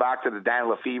too. Going back to the Dan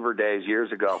Lefevre days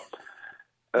years ago.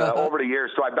 Over the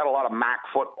years, so I bet a lot of MAC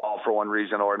football for one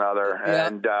reason or another,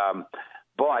 and.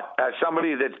 But as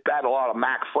somebody that's bet a lot of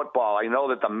MAC football, I know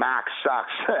that the MAC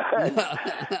sucks.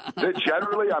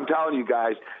 Generally, I'm telling you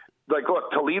guys, like,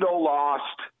 look, Toledo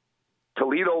lost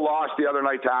the other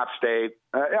night to App State.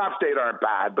 App State aren't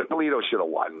bad, but Toledo should have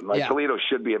won. Toledo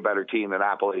should be a better team than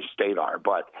Appalachian State are.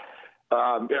 But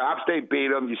App State beat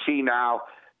them. You see now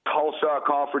Tulsa,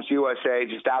 Conference USA,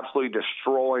 just absolutely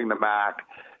destroying the MAC.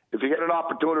 If you get an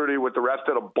opportunity with the rest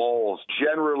of the bowls,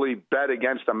 generally bet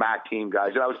against the MAC team,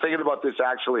 guys. And I was thinking about this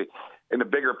actually in the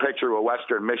bigger picture with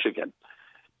Western Michigan.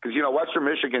 Because, Western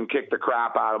Michigan kicked the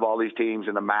crap out of all these teams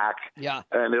in the MAC. Yeah.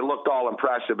 And it looked all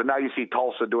impressive. But now you see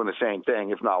Tulsa doing the same thing,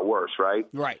 if not worse, right?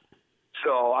 Right.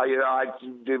 So, I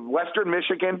did Western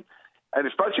Michigan, and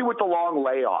especially with the long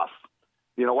layoff,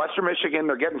 Western Michigan,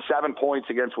 they're getting 7 points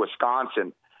against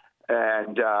Wisconsin.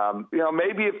 And,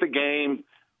 maybe if the game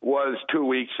was 2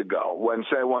 weeks ago when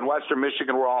Western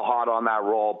Michigan were all hot on that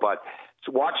roll. But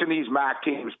watching these MAC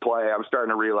teams play, I'm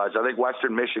starting to realize I think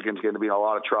Western Michigan's going to be in a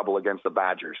lot of trouble against the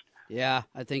Badgers. Yeah,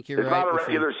 I think you're right. It's not a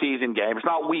regular season game. It's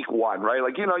not week 1, right?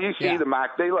 Like, you see the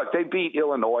MAC. They beat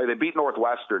Illinois. They beat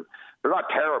Northwestern. They're not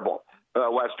terrible,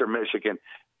 Western Michigan.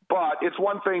 But it's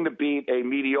one thing to beat a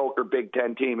mediocre Big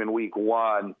Ten team in week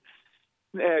 1.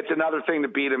 It's another thing to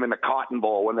beat them in the Cotton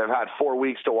Bowl when they've had 4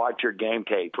 weeks to watch your game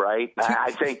tape, right?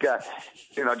 I think,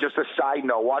 just a side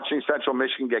note, watching Central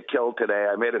Michigan get killed today,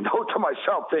 I made a note to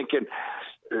myself thinking,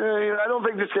 I don't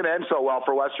think this is going to end so well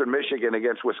for Western Michigan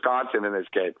against Wisconsin in this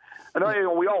game. I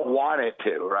know we all want it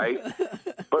to, right?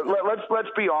 But let's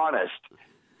be honest.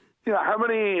 How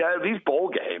many these bowl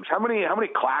games? How many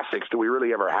classics do we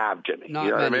really ever have, Jimmy? Not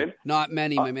many. What I mean? Not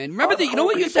many, my man. Remember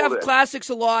what used to have classics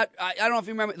a lot? I don't know if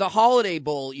you remember. The Holiday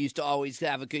Bowl used to always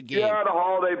have a good game. Yeah, the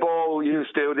Holiday Bowl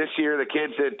used to. This year, the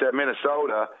kids at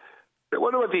Minnesota.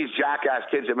 What about these jackass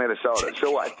kids at Minnesota?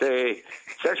 So what? They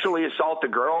sexually assault a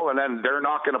girl, and then they're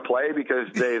not going to play because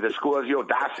the school has the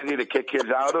audacity to kick kids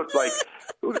out of? Like,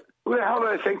 who the hell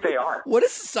do they think they are? What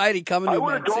is society coming to? I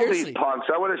would have told these punks.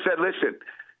 I would have said, listen,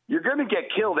 you're going to get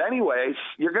killed anyways.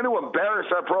 You're going to embarrass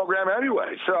our program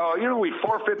anyway. So, we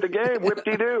forfeit the game.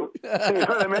 Whip-de-doo. You know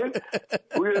what I mean?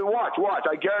 Watch.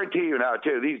 I guarantee you now,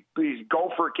 too, these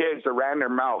Gopher kids that ran their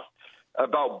mouth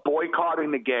about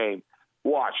boycotting the game.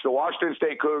 Watch. The Washington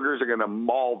State Cougars are going to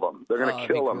maul them. They're going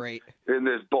to kill them in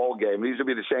this bowl game. These will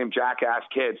be the same jackass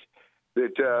kids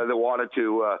that wanted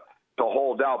to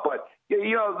hold out. But,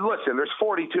 listen, there's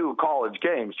 42 college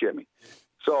games, Jimmy.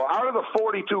 So out of the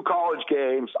 42 college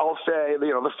games, I'll say,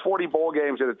 there's 40 bowl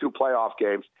games and the 2 playoff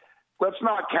games. Let's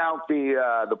not count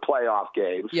the playoff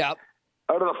games. Yep.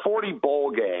 Out of the 40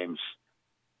 bowl games,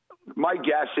 my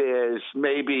guess is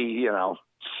maybe,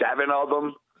 7 of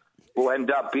them will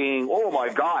end up being, oh,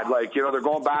 my God, they're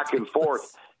going back and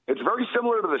forth. It's very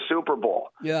similar to the Super Bowl.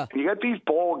 Yeah. You get these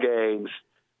bowl games.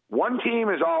 One team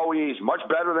is always much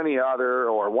better than the other,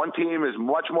 or one team is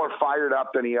much more fired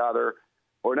up than the other.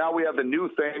 Or now we have the new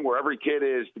thing where every kid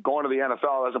is going to the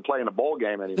NFL doesn't play in a bowl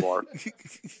game anymore,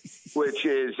 which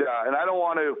is, and I don't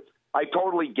want to, I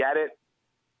totally get it.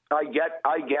 I get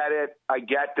it. I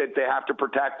get that they have to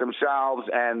protect themselves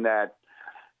and that,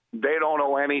 They don't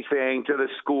owe anything to the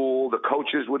school. The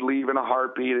coaches would leave in a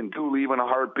heartbeat and do leave in a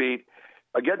heartbeat.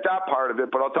 I get that part of it,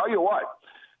 but I'll tell you what.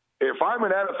 If I'm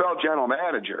an NFL general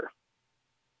manager,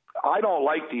 I don't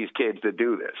like these kids that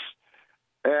do this.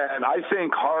 And I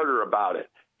think harder about it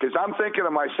because I'm thinking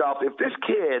to myself, if this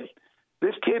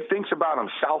kid thinks about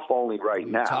himself only right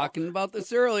now. Talking about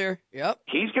this earlier. Yep.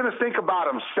 He's going to think about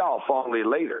himself only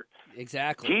later.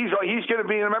 Exactly. He's going to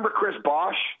be, remember Chris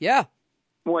Bosh? Yeah.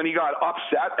 When he got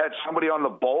upset at somebody on the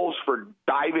Bulls for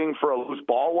diving for a loose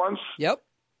ball once. Yep.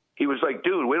 He was like,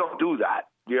 dude, we don't do that.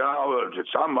 You know,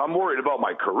 I'm worried about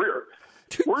my career.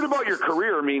 Worried about your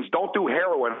career means don't do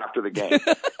heroin after the game.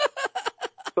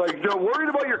 Like, worried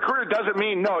about your career doesn't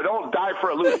mean, no, don't dive for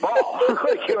a loose ball.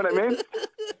 Like, you know what I mean?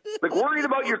 Like, worried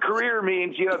about your career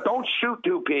means, don't shoot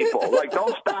two people. Like,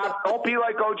 don't stop. Don't be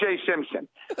like O.J. Simpson.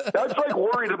 That's like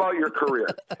worried about your career.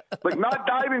 Like, not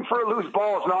diving for a loose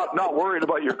ball is not worried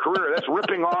about your career. That's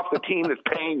ripping off the team that's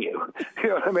paying you. You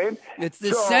know what I mean? It's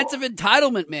this sense of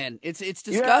entitlement, man. It's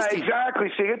disgusting. Yeah,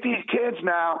 exactly. So you get these kids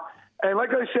now, and like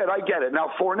I said, I get it.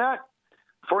 Now,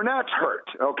 Fournette's hurt,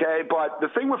 okay? But the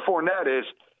thing with Fournette is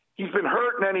he's been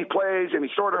hurt and then he plays and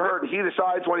he's sort of hurt and he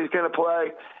decides when he's going to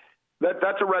play.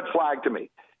 That's a red flag to me.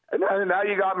 And now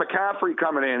you got McCaffrey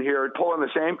coming in here and pulling the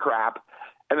same crap.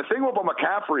 And the thing about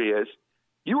McCaffrey is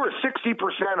you were 60%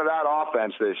 of that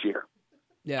offense this year.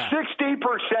 Yeah. 60%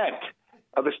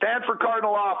 of the Stanford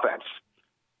Cardinal offense.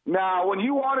 Now, when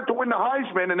you wanted to win the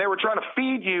Heisman and they were trying to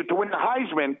feed you to win the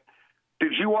Heisman,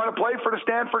 did you want to play for the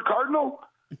Stanford Cardinal?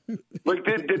 Like,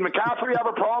 did McCaffrey have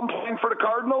a problem playing for the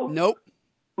Cardinal? Nope.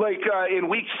 Like in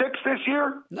week 6 this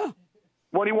year? No.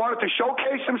 When he wanted to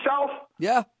showcase himself?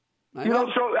 Yeah.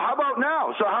 So how about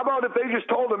now? So how about if they just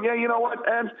told him, yeah, you know what,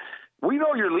 and we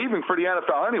know you're leaving for the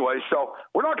NFL anyway, so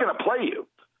we're not going to play you.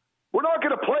 We're not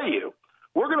going to play you.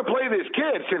 We're going to play this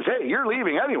kid since, hey, you're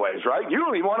leaving anyways, right? You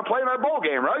don't even want to play in our bowl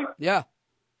game, right? Yeah.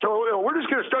 So we're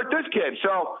just going to start this kid.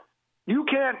 So you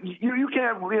can't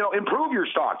improve your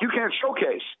stock. You can't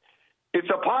showcase. It's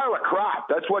a pile of crap.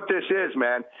 That's what this is,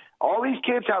 man. All these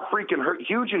kids have freaking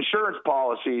huge insurance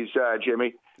policies,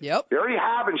 Jimmy. Yep. They already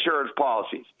have insurance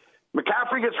policies.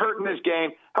 McCaffrey gets hurt in this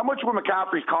game. How much would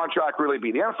McCaffrey's contract really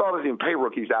be? The NFL doesn't even pay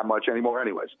rookies that much anymore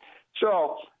anyways.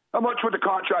 So how much would the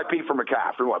contract be for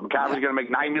McCaffrey? What, McCaffrey's going to make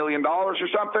 $9 million or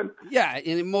something? Yeah,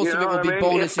 and most of it will be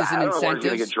bonuses and incentives.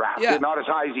 He's going to get drafted, not as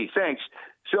high as he thinks.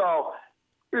 So,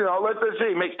 let's say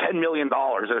he makes $10 million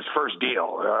in his first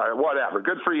deal. Whatever.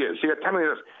 Good for you. So you got $10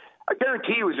 million. I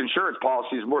guarantee you his insurance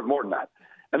policy is worth more than that.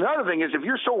 And the other thing is, if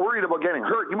you're so worried about getting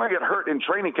hurt, you might get hurt in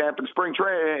training camp and spring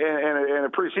training in a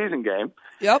preseason game.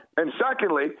 Yep. And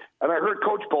secondly, and I heard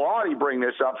Coach Bellotti bring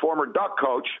this up, former Duck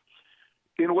coach,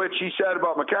 in which he said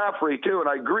about McCaffrey too, and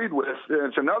I agreed with. And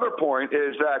it's another point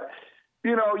is that,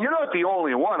 you're not the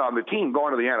only one on the team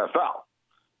going to the NFL.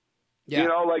 Yeah.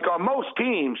 Like on most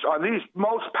teams, on these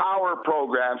most power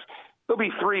programs, there'll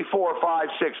be 3, 4, 5,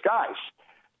 6 guys.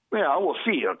 We'll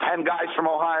see. 10 guys from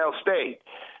Ohio State.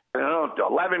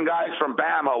 11 guys from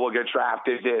Bama will get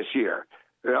drafted this year.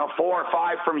 4 or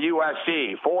 5 from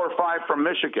USC. 4 or 5 from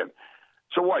Michigan.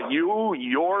 So what?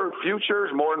 Your future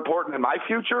is more important than my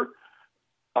future?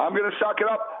 I'm going to suck it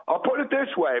up. I'll put it this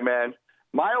way, man.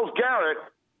 Myles Garrett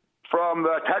from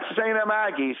the Texas A&M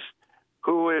Aggies,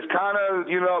 who is kind of,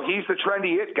 he's the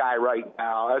trendy it guy right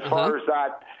now as far as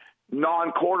that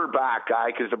non-quarterback guy,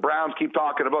 because the Browns keep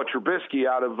talking about Trubisky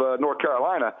out of North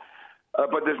Carolina.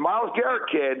 But this Myles Garrett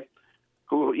kid,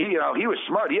 who, he was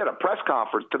smart. He had a press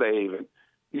conference today even.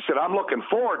 He said, I'm looking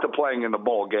forward to playing in the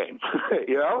bowl game.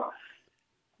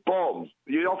 Boom.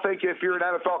 You don't think if you're an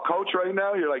NFL coach right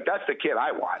now, you're like, that's the kid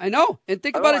I want. I know. And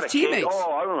think about his teammates.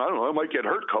 I don't know. I might get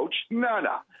hurt, coach. No.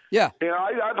 Yeah.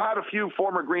 I've had a few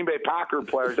former Green Bay Packer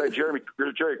players, like Jerry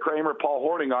Kramer, Paul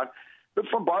Horning on. But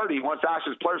from Barty, he once asked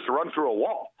his players to run through a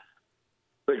wall.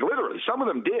 Like, literally. Some of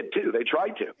them did, too. They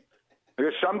tried to.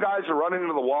 Because some guys are running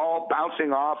into the wall,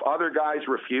 bouncing off. Other guys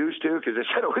refused to because they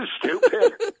said it was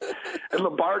stupid. And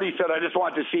Lombardi said, I just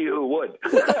want to see who would.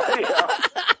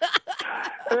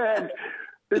 And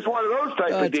it's one of those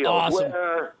type of deals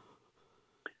where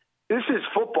this is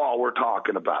football we're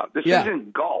talking about. This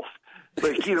isn't golf.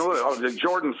 Like, the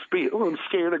Jordan Spieth. Oh, I'm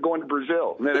scared of going to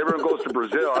Brazil. And then everyone goes to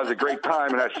Brazil, has a great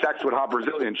time, and has sex with hot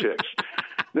Brazilian chicks.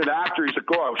 Then after, he's like,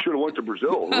 I should have went to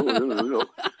Brazil.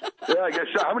 Yeah, I guess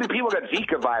so. How many people got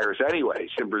Zika virus anyways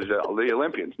in Brazil, the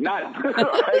Olympians? None.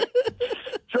 Right?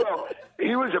 So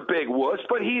he was a big wuss,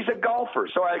 but he's a golfer,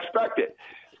 so I expect it.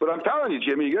 But I'm telling you,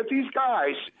 Jimmy, you get these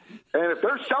guys, and if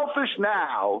they're selfish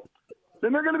now,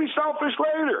 then they're going to be selfish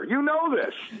later. You know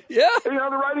this. Yeah. You know,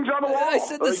 the writing's on the wall. I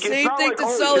said the same thing like, to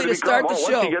Sully to start the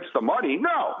show. Once he gets the money.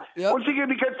 No. Yep. Once he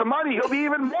gets the money, he'll be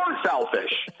even more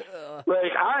selfish.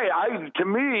 To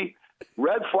me,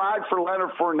 red flag for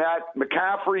Leonard Fournette.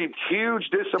 McCaffrey, huge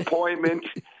disappointment.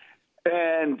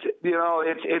 And, you know,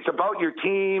 it's about your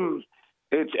team.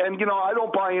 I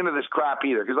don't buy into this crap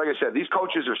either because, like I said, these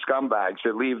coaches are scumbags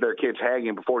that leave their kids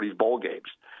hanging before these bowl games.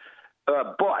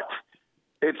 But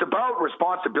it's about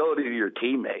responsibility to your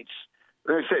teammates.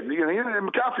 Like I said,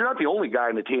 McCaffrey, you're not the only guy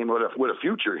in the team with a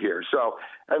future here. So,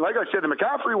 and like I said, the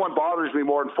McCaffrey one bothers me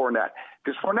more than Fournette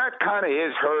because Fournette kind of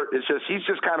is hurt. It's just he's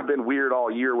just kind of been weird all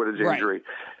year with his injury.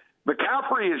 Right.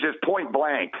 McCaffrey is just point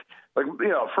blank. Like, you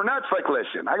know, Fournette's like,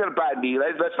 listen, I got a bad knee.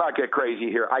 Let's not get crazy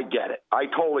here. I get it. I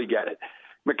totally get it.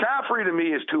 McCaffrey to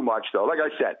me is too much, though. Like I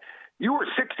said, you were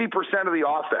 60% of the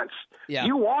offense. Yeah.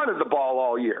 You wanted the ball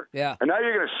all year. Yeah. And now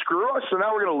you're going to screw us, so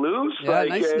now we're going to lose in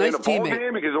a ball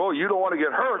game because, you don't want to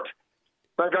get hurt.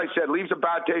 Like I said, leaves a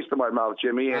bad taste in my mouth,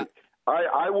 Jimmy. And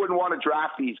I wouldn't want to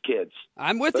draft these kids.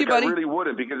 I'm with you, buddy. I really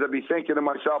wouldn't because I'd be thinking to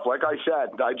myself, like I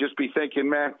said, I'd just be thinking,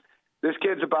 man, this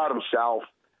kid's about himself.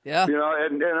 Yeah. You know,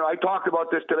 and I talked about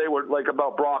this today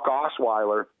about Brock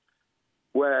Osweiler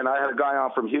when I had a guy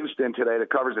on from Houston today that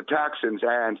covers the Texans.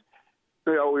 And,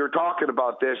 you know, we were talking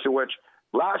about this in which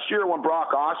last year when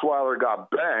Brock Osweiler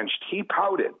got benched, he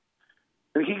pouted.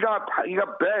 And he got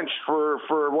benched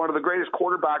for one of the greatest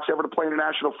quarterbacks ever to play in the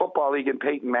National Football League in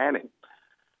Peyton Manning.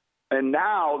 And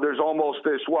now there's almost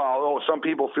this, some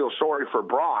people feel sorry for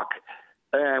Brock.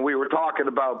 And we were talking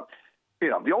about, you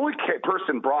know, the only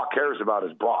person Brock cares about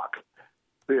is Brock.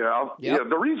 You know,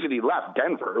 the reason he left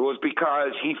Denver was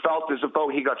because he felt as though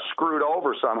he got screwed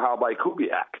over somehow by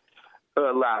Kubiak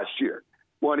last year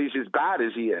when he's as bad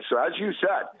as he is. So as you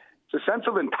said, it's a sense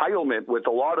of entitlement with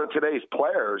a lot of today's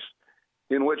players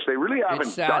in which they really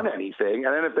haven't done anything.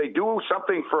 And then if they do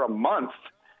something for a month,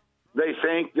 they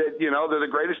think that, you know, they're the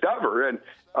greatest ever. And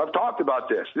I've talked about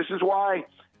this. This is why,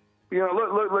 you know,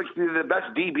 look the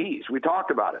best DBs. We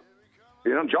talked about it.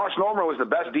 You know, Josh Norman was the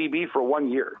best DB for 1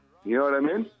 year. You know what I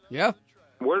mean? Yeah.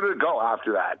 Where did it go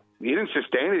after that? He didn't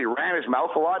sustain it. He ran his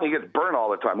mouth a lot, and he gets burnt all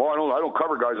the time. I don't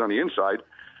cover guys on the inside.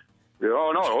 You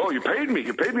know, no. You paid me.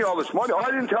 You paid me all this money. I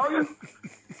didn't tell you.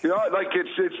 You know, like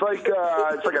it's like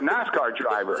a NASCAR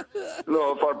driver. I don't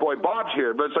know if our boy Bob's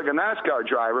here, but it's like a NASCAR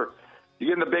driver. You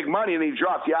get him the big money, and he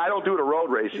drops. Yeah, I don't do the road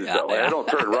races though. I don't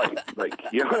turn right. Like,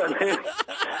 you know what I mean?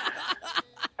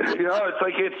 You know, it's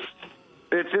like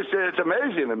it's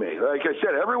amazing to me. Like I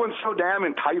said, everyone's so damn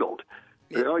entitled.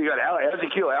 You know, you got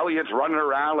Ezekiel Elliott's running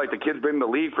around like the kid's been in the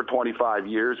league for 25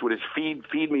 years with his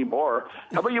feed me more.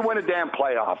 How about you win a damn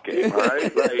playoff game, all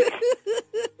right?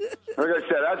 Like I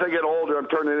said, as I get older, I'm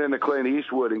turning into Clint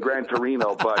Eastwood and Gran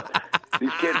Torino, but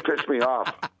these kids piss me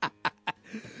off.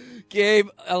 Gabe,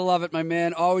 I love it, my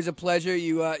man. Always a pleasure.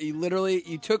 You literally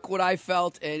took what I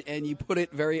felt and you put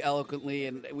it very eloquently,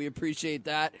 and we appreciate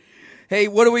that. Hey,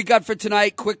 what do we got for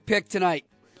tonight? Quick pick tonight.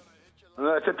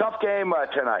 It's a tough game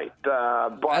tonight.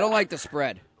 But I don't like the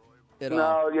spread at all.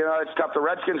 No, you know, it's tough. The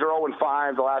Redskins are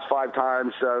 0-5 the last 5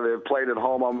 times they've played at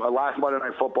home. Last Monday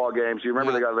Night Football games, you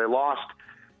remember they lost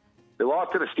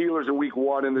to the Steelers in Week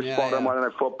 1 in this spot on Monday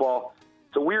Night Football.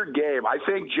 It's a weird game. I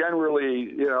think generally,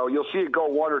 you know, you'll see it go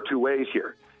one or two ways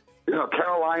here. You know,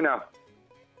 Carolina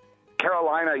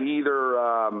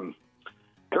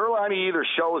either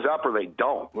shows up or they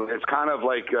don't. It's kind of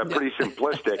like pretty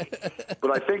simplistic.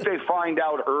 But I think they find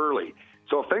out early.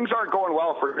 So if things aren't going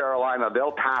well for Carolina,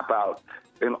 they'll tap out.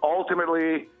 And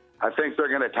ultimately, I think they're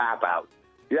going to tap out.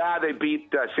 Yeah, they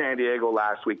beat San Diego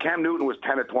last week. Cam Newton was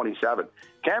 10-27.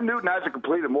 Cam Newton hasn't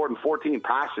completed more than 14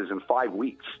 passes in 5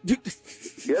 weeks.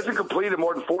 He hasn't completed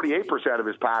more than 48% of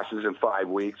his passes in 5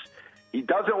 weeks. He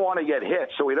doesn't want to get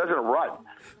hit, so he doesn't run.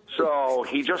 So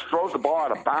he just throws the ball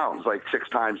out of bounds like 6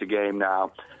 times a game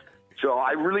now. So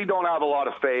I really don't have a lot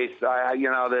of faith.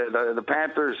 The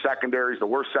Panthers secondary is the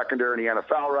worst secondary in the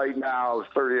NFL right now.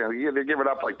 They're giving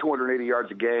up like 280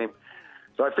 yards a game.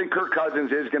 So I think Kirk Cousins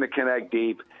is going to connect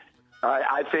deep.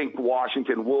 I think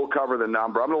Washington will cover the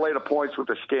number. I'm going to lay the points with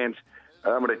the Skins.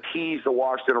 I'm going to tease the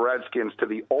Washington Redskins to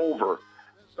the over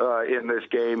in this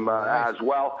game as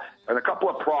well. And a couple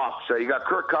of props. You got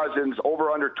Kirk Cousins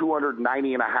over under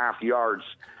 290.5 yards.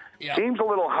 Yep. Seems a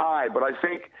little high, but I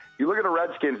think you look at the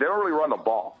Redskins, they don't really run the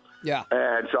ball. Yeah.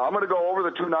 And so I'm going to go over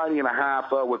the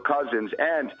 290.5 with Cousins.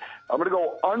 And I'm going to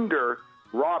go under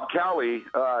Rob Kelly,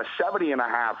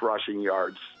 70.5 rushing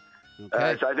yards.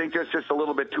 Okay. So I think that's just a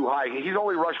little bit too high. He's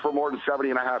only rushed for more than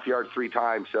 70.5 yards 3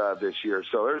 times this year.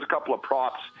 So there's a couple of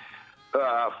props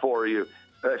for you.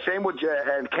 Same with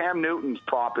and Cam Newton's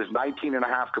prop is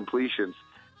 19.5 completions,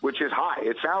 which is high.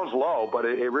 It sounds low, but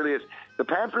it really is. The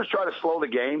Panthers try to slow the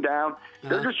game down.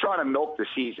 They're just trying to milk the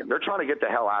season. They're trying to get the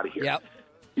hell out of here. Yep.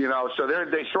 You know, so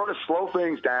they sort of slow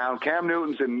things down. Cam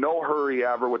Newton's in no hurry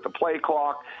ever with the play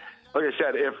clock. Like I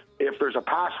said, if there's a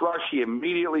pass rush, he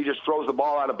immediately just throws the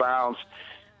ball out of bounds.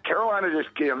 Carolina just,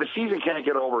 the season can't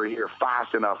get over here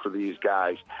fast enough for these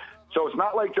guys. So it's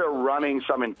not like they're running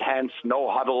some intense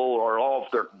no huddle or,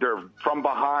 if they're from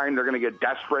behind, they're going to get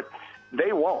desperate.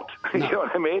 They won't. No. You know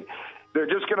what I mean? They're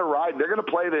just going to ride. They're going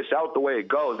to play this out the way it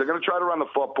goes. They're going to try to run the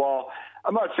football.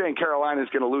 I'm not saying Carolina's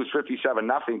going to lose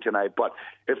 57-0 tonight, but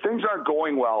if things aren't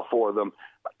going well for them,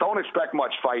 don't expect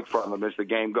much fight from them as the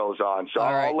game goes on. So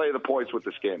all right. I'll lay the points with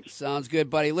the Skins. Sounds good,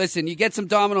 buddy. Listen, you get some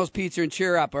Domino's pizza and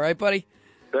cheer up, all right, buddy?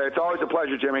 It's always a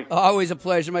pleasure, Jimmy. Always a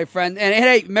pleasure, my friend. And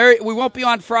hey, we won't be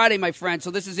on Friday, my friend,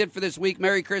 so this is it for this week.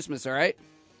 Merry Christmas, all right?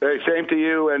 Hey, same to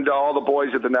you and all the boys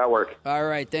at the network. All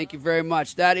right, thank you very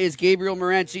much. That is Gabriel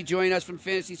Morency joining us from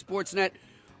Fantasy Sportsnet.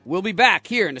 We'll be back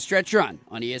here in the Stretch Run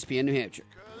on ESPN New Hampshire.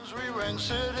 'Cause we ran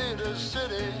city to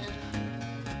city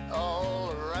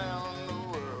all around the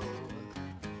world.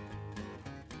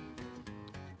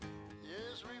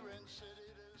 Yes, we ran city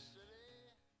to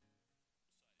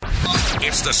city.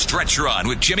 It's the Stretch Run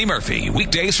with Jimmy Murphy.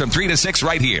 Weekdays from 3 to 6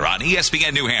 right here on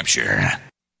ESPN New Hampshire.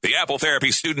 The Apple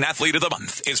Therapy Student Athlete of the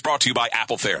Month is brought to you by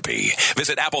Apple Therapy.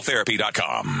 Visit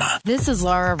appletherapy.com. This is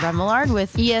Laura Remillard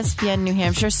with ESPN New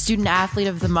Hampshire Student Athlete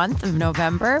of the Month of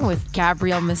November with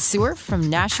Gabrielle Masur from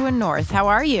Nashua North. How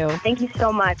are you? Thank you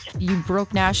so much. You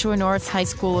broke Nashua North's high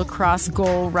school lacrosse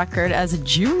goal record as a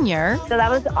junior. So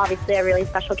that was obviously a really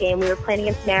special game. We were playing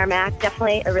against Merrimack.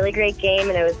 Definitely a really great game,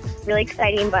 and it was really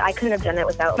exciting, but I couldn't have done it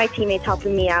without my teammates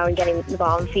helping me out and getting the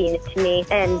ball and feeding it to me,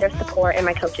 and their support and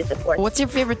my coach's support. What's your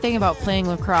favorite thing about playing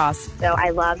lacrosse? So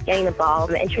I love getting the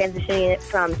ball and transitioning it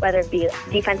from whether it be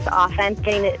defense to offense,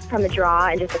 getting it from the draw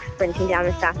and just sprinting down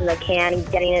as fast as I can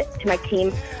and getting it to my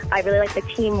team. I really like the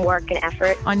teamwork and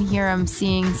effort. On here I'm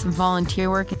seeing some volunteer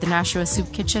work at the Nashua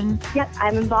Soup Kitchen. Yep,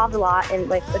 I'm involved a lot in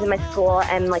within my school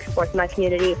and sports in my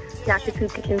community. Nashua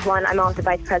Soup Kitchen's one. I'm also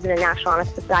vice president of National Honor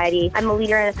Society. I'm a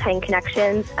leader in Titan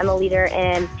Connections. I'm a leader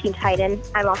in Team Titan.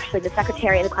 I'm actually the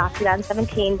secretary of the class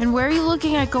 2017. And where are you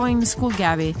looking at going to school,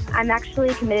 Gabby? I'm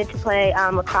actually committed to play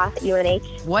lacrosse at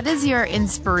UNH. What is your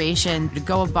inspiration to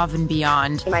go above and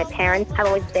beyond? My parents have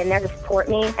always been there to support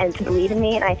me and to believe in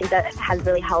me, and I think that has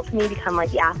really helped me become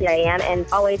the athlete I am and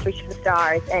always reach for the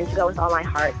stars and to go with all my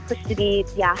heart, push to be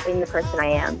the athlete and the person I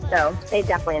am. So they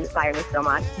definitely inspire me so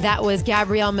much. That was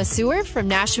Gabrielle Masur from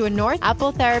Nashua North,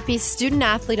 Apple Therapy's Student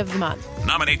Athlete of the Month.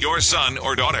 Nominate your son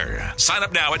or daughter. Sign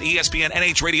up now at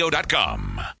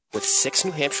ESPNNHradio.com. With 6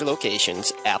 New Hampshire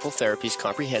locations, Apple Therapy's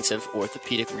comprehensive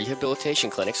orthopedic rehabilitation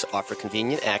clinics offer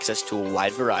convenient access to a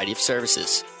wide variety of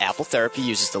services. Apple Therapy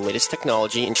uses the latest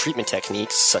technology and treatment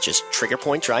techniques such as trigger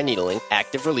point dry needling,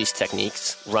 active release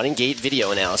techniques, running gait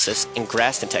video analysis, and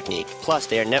Graston technique. Plus,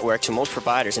 they are networked to most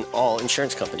providers and all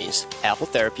insurance companies. Apple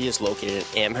Therapy is located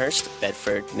in Amherst,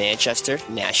 Bedford, Manchester,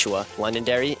 Nashua,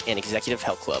 Londonderry, and Executive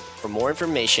Health Club. For more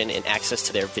information and access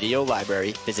to their video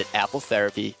library, visit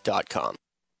appletherapy.com.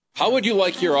 How would you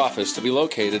like your office to be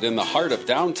located in the heart of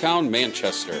downtown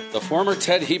Manchester? The former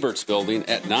Ted Heberts building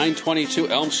at 922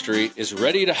 Elm Street is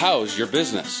ready to house your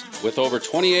business. With over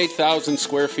 28,000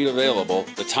 square feet available,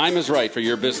 the time is right for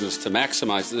your business to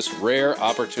maximize this rare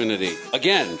opportunity.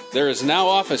 Again, there is now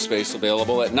office space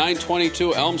available at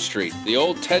 922 Elm Street, the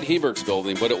old Ted Heberts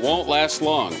building, but it won't last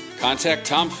long. Contact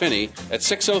Tom Finney at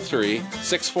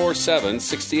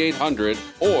 603-647-6800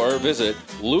 or visit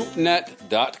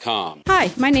loopnet.com.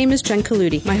 Hi, my name is Jen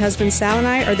Kaludi. My husband Sal and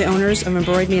I are the owners of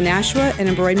Embroid Me in Nashua and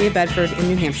Embroid Me of Bedford in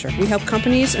New Hampshire. We help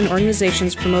companies and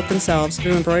organizations promote themselves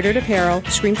through embroidered apparel,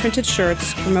 screen-printed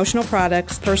shirts, promotional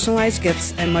products, personalized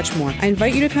gifts, and much more. I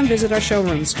invite you to come visit our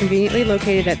showrooms, conveniently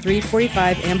located at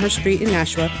 345 Amherst Street in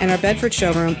Nashua, and our Bedford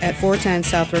showroom at 410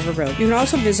 South River Road. You can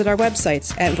also visit our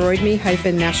websites at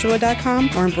embroidme-nashua.com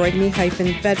or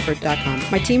embroidme-bedford.com.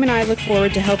 My team and I look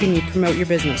forward to helping you promote your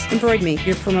business. Embroid Me,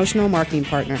 your promotional marketing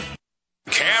partner.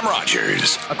 Cam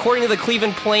Rogers. According to the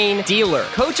Cleveland Plain Dealer,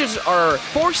 coaches are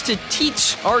forced to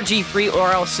teach RG3, or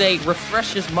I'll say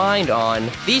refresh his mind on,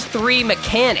 these 3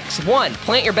 mechanics. 1,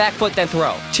 plant your back foot, then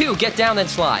throw. 2, get down, then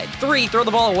slide. 3, throw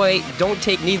the ball away, don't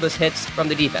take needless hits from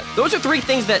the defense. Those are 3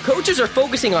 things that coaches are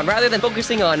focusing on. Rather than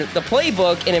focusing on the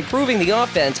playbook and improving the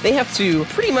offense, they have to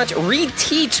pretty much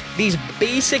reteach these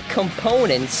basic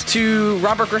components to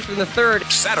Robert Griffin III.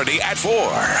 Saturday at 4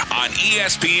 on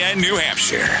ESPN New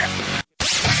Hampshire.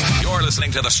 Your You're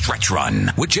listening to The Stretch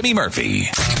Run with Jimmy Murphy.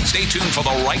 Stay tuned for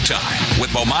The Right Time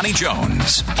with Bomani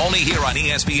Jones. Only here on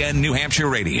ESPN New Hampshire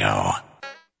Radio.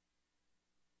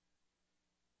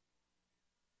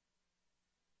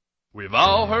 We've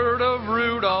all heard of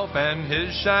Rudolph and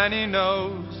his shiny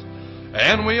nose,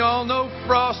 and we all know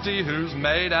Frosty who's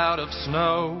made out of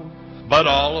snow. But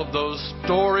all of those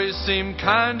stories seem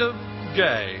kind of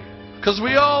gay, 'cause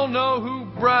we all know who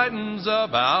brightens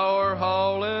up our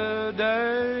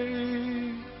holiday.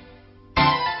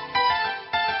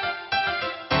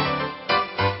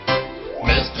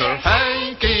 Mr.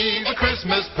 Hanky, the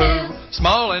Christmas poo,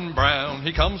 small and brown,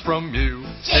 he comes from you.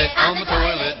 Sit on the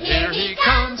toilet, here he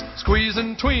comes,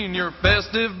 squeezing tween your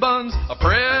festive buns. A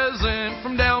present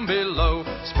from down below,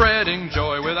 spreading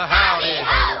joy with a howdy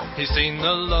ho. He's seen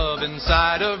the love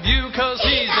inside of you, 'cause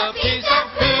he's a piece of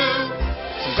poo.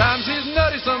 Sometimes he's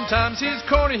nutty, sometimes he's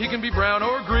corny, he can be brown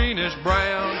or greenish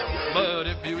brown. But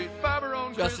if you eat fiber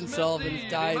on Justin Sullivan's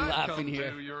dying laughing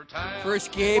here.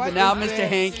 First Gabe, and now Mr.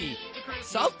 Hanky.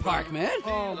 South Park, man.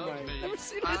 Oh, my. Never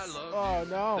seen this. Oh,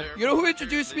 no. You know who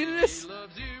introduced me to this?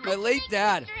 My late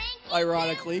dad,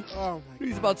 ironically. Oh, my.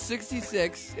 He's about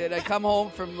 66, and I come home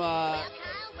from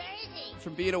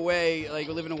being away, like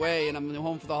living away, and I'm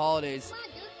home for the holidays.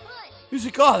 He's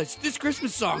like, oh, this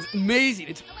Christmas song's amazing.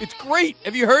 It's great.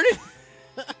 Have you heard it?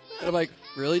 And I'm like,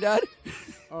 really, Dad?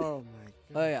 Oh, my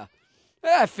God. Oh, yeah.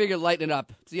 I figured lighten it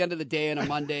up. It's the end of the day on a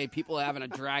Monday. People are having a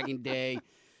dragging day.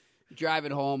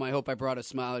 Driving home, I hope I brought a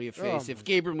smile to your face. If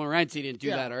Gabriel Morency didn't do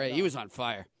that already, he was on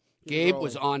fire. Gabe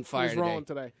was on fire today. He was rolling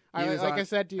today. I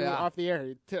said to you off the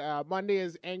air, Monday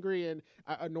is angry and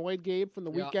annoyed Gabe from the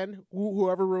weekend,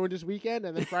 whoever ruined his weekend,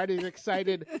 and then Friday's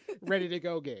excited, ready to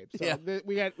go Gabe. So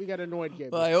we got annoyed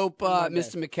Gabe. Well, I hope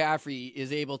Mr. McCaffrey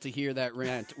is able to hear that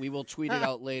rant. We will tweet it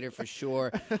out later for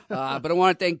sure. But I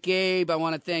want to thank Gabe. I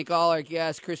want to thank all our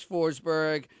guests, Chris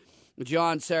Forsberg,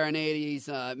 John Serenades,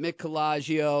 Mick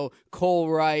Calagio, Cole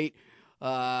Wright.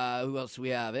 Who else do we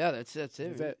have? Yeah, that's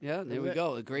it. Yeah, there we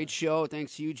go. A great show.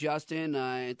 Thanks to you, Justin.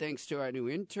 And thanks to our new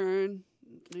intern.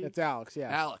 It's Alex, yeah.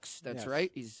 Alex, that's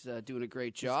right. He's doing a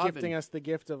great job. He's gifting us the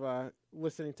gift of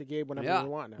listening to Gabe whenever we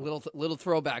want now. Little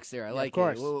throwbacks there. I like of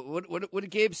course. it. What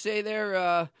did Gabe say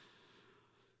there?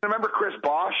 Remember Chris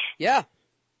Bosch? Yeah.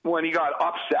 When he got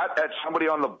upset at somebody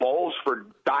on the Bulls for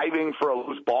diving for a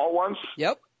loose ball once?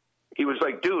 Yep. He was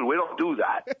like, dude, we don't do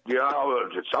that. You know,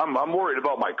 I'm worried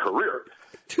about my career.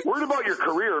 Worried about your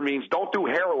career means don't do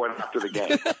heroin after the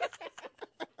game.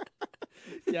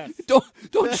 Yes.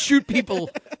 Don't shoot people.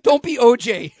 Don't be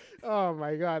OJ. Oh,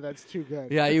 my God, that's too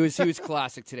good. Yeah, he was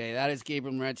classic today. That is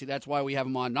Gabriel Morency. That's why we have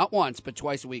him on not once, but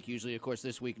twice a week usually. Of course,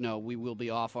 this week, no. We will be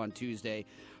off on Tuesday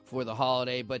for the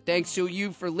holiday. But thanks to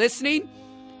you for listening,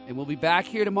 and we'll be back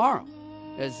here tomorrow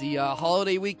as the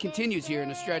holiday week continues here in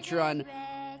the Stretch Run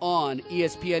on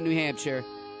ESPN New Hampshire.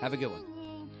 Have a good one.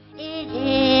 It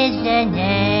is the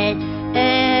net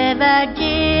of our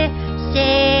dear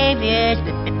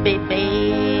Savior's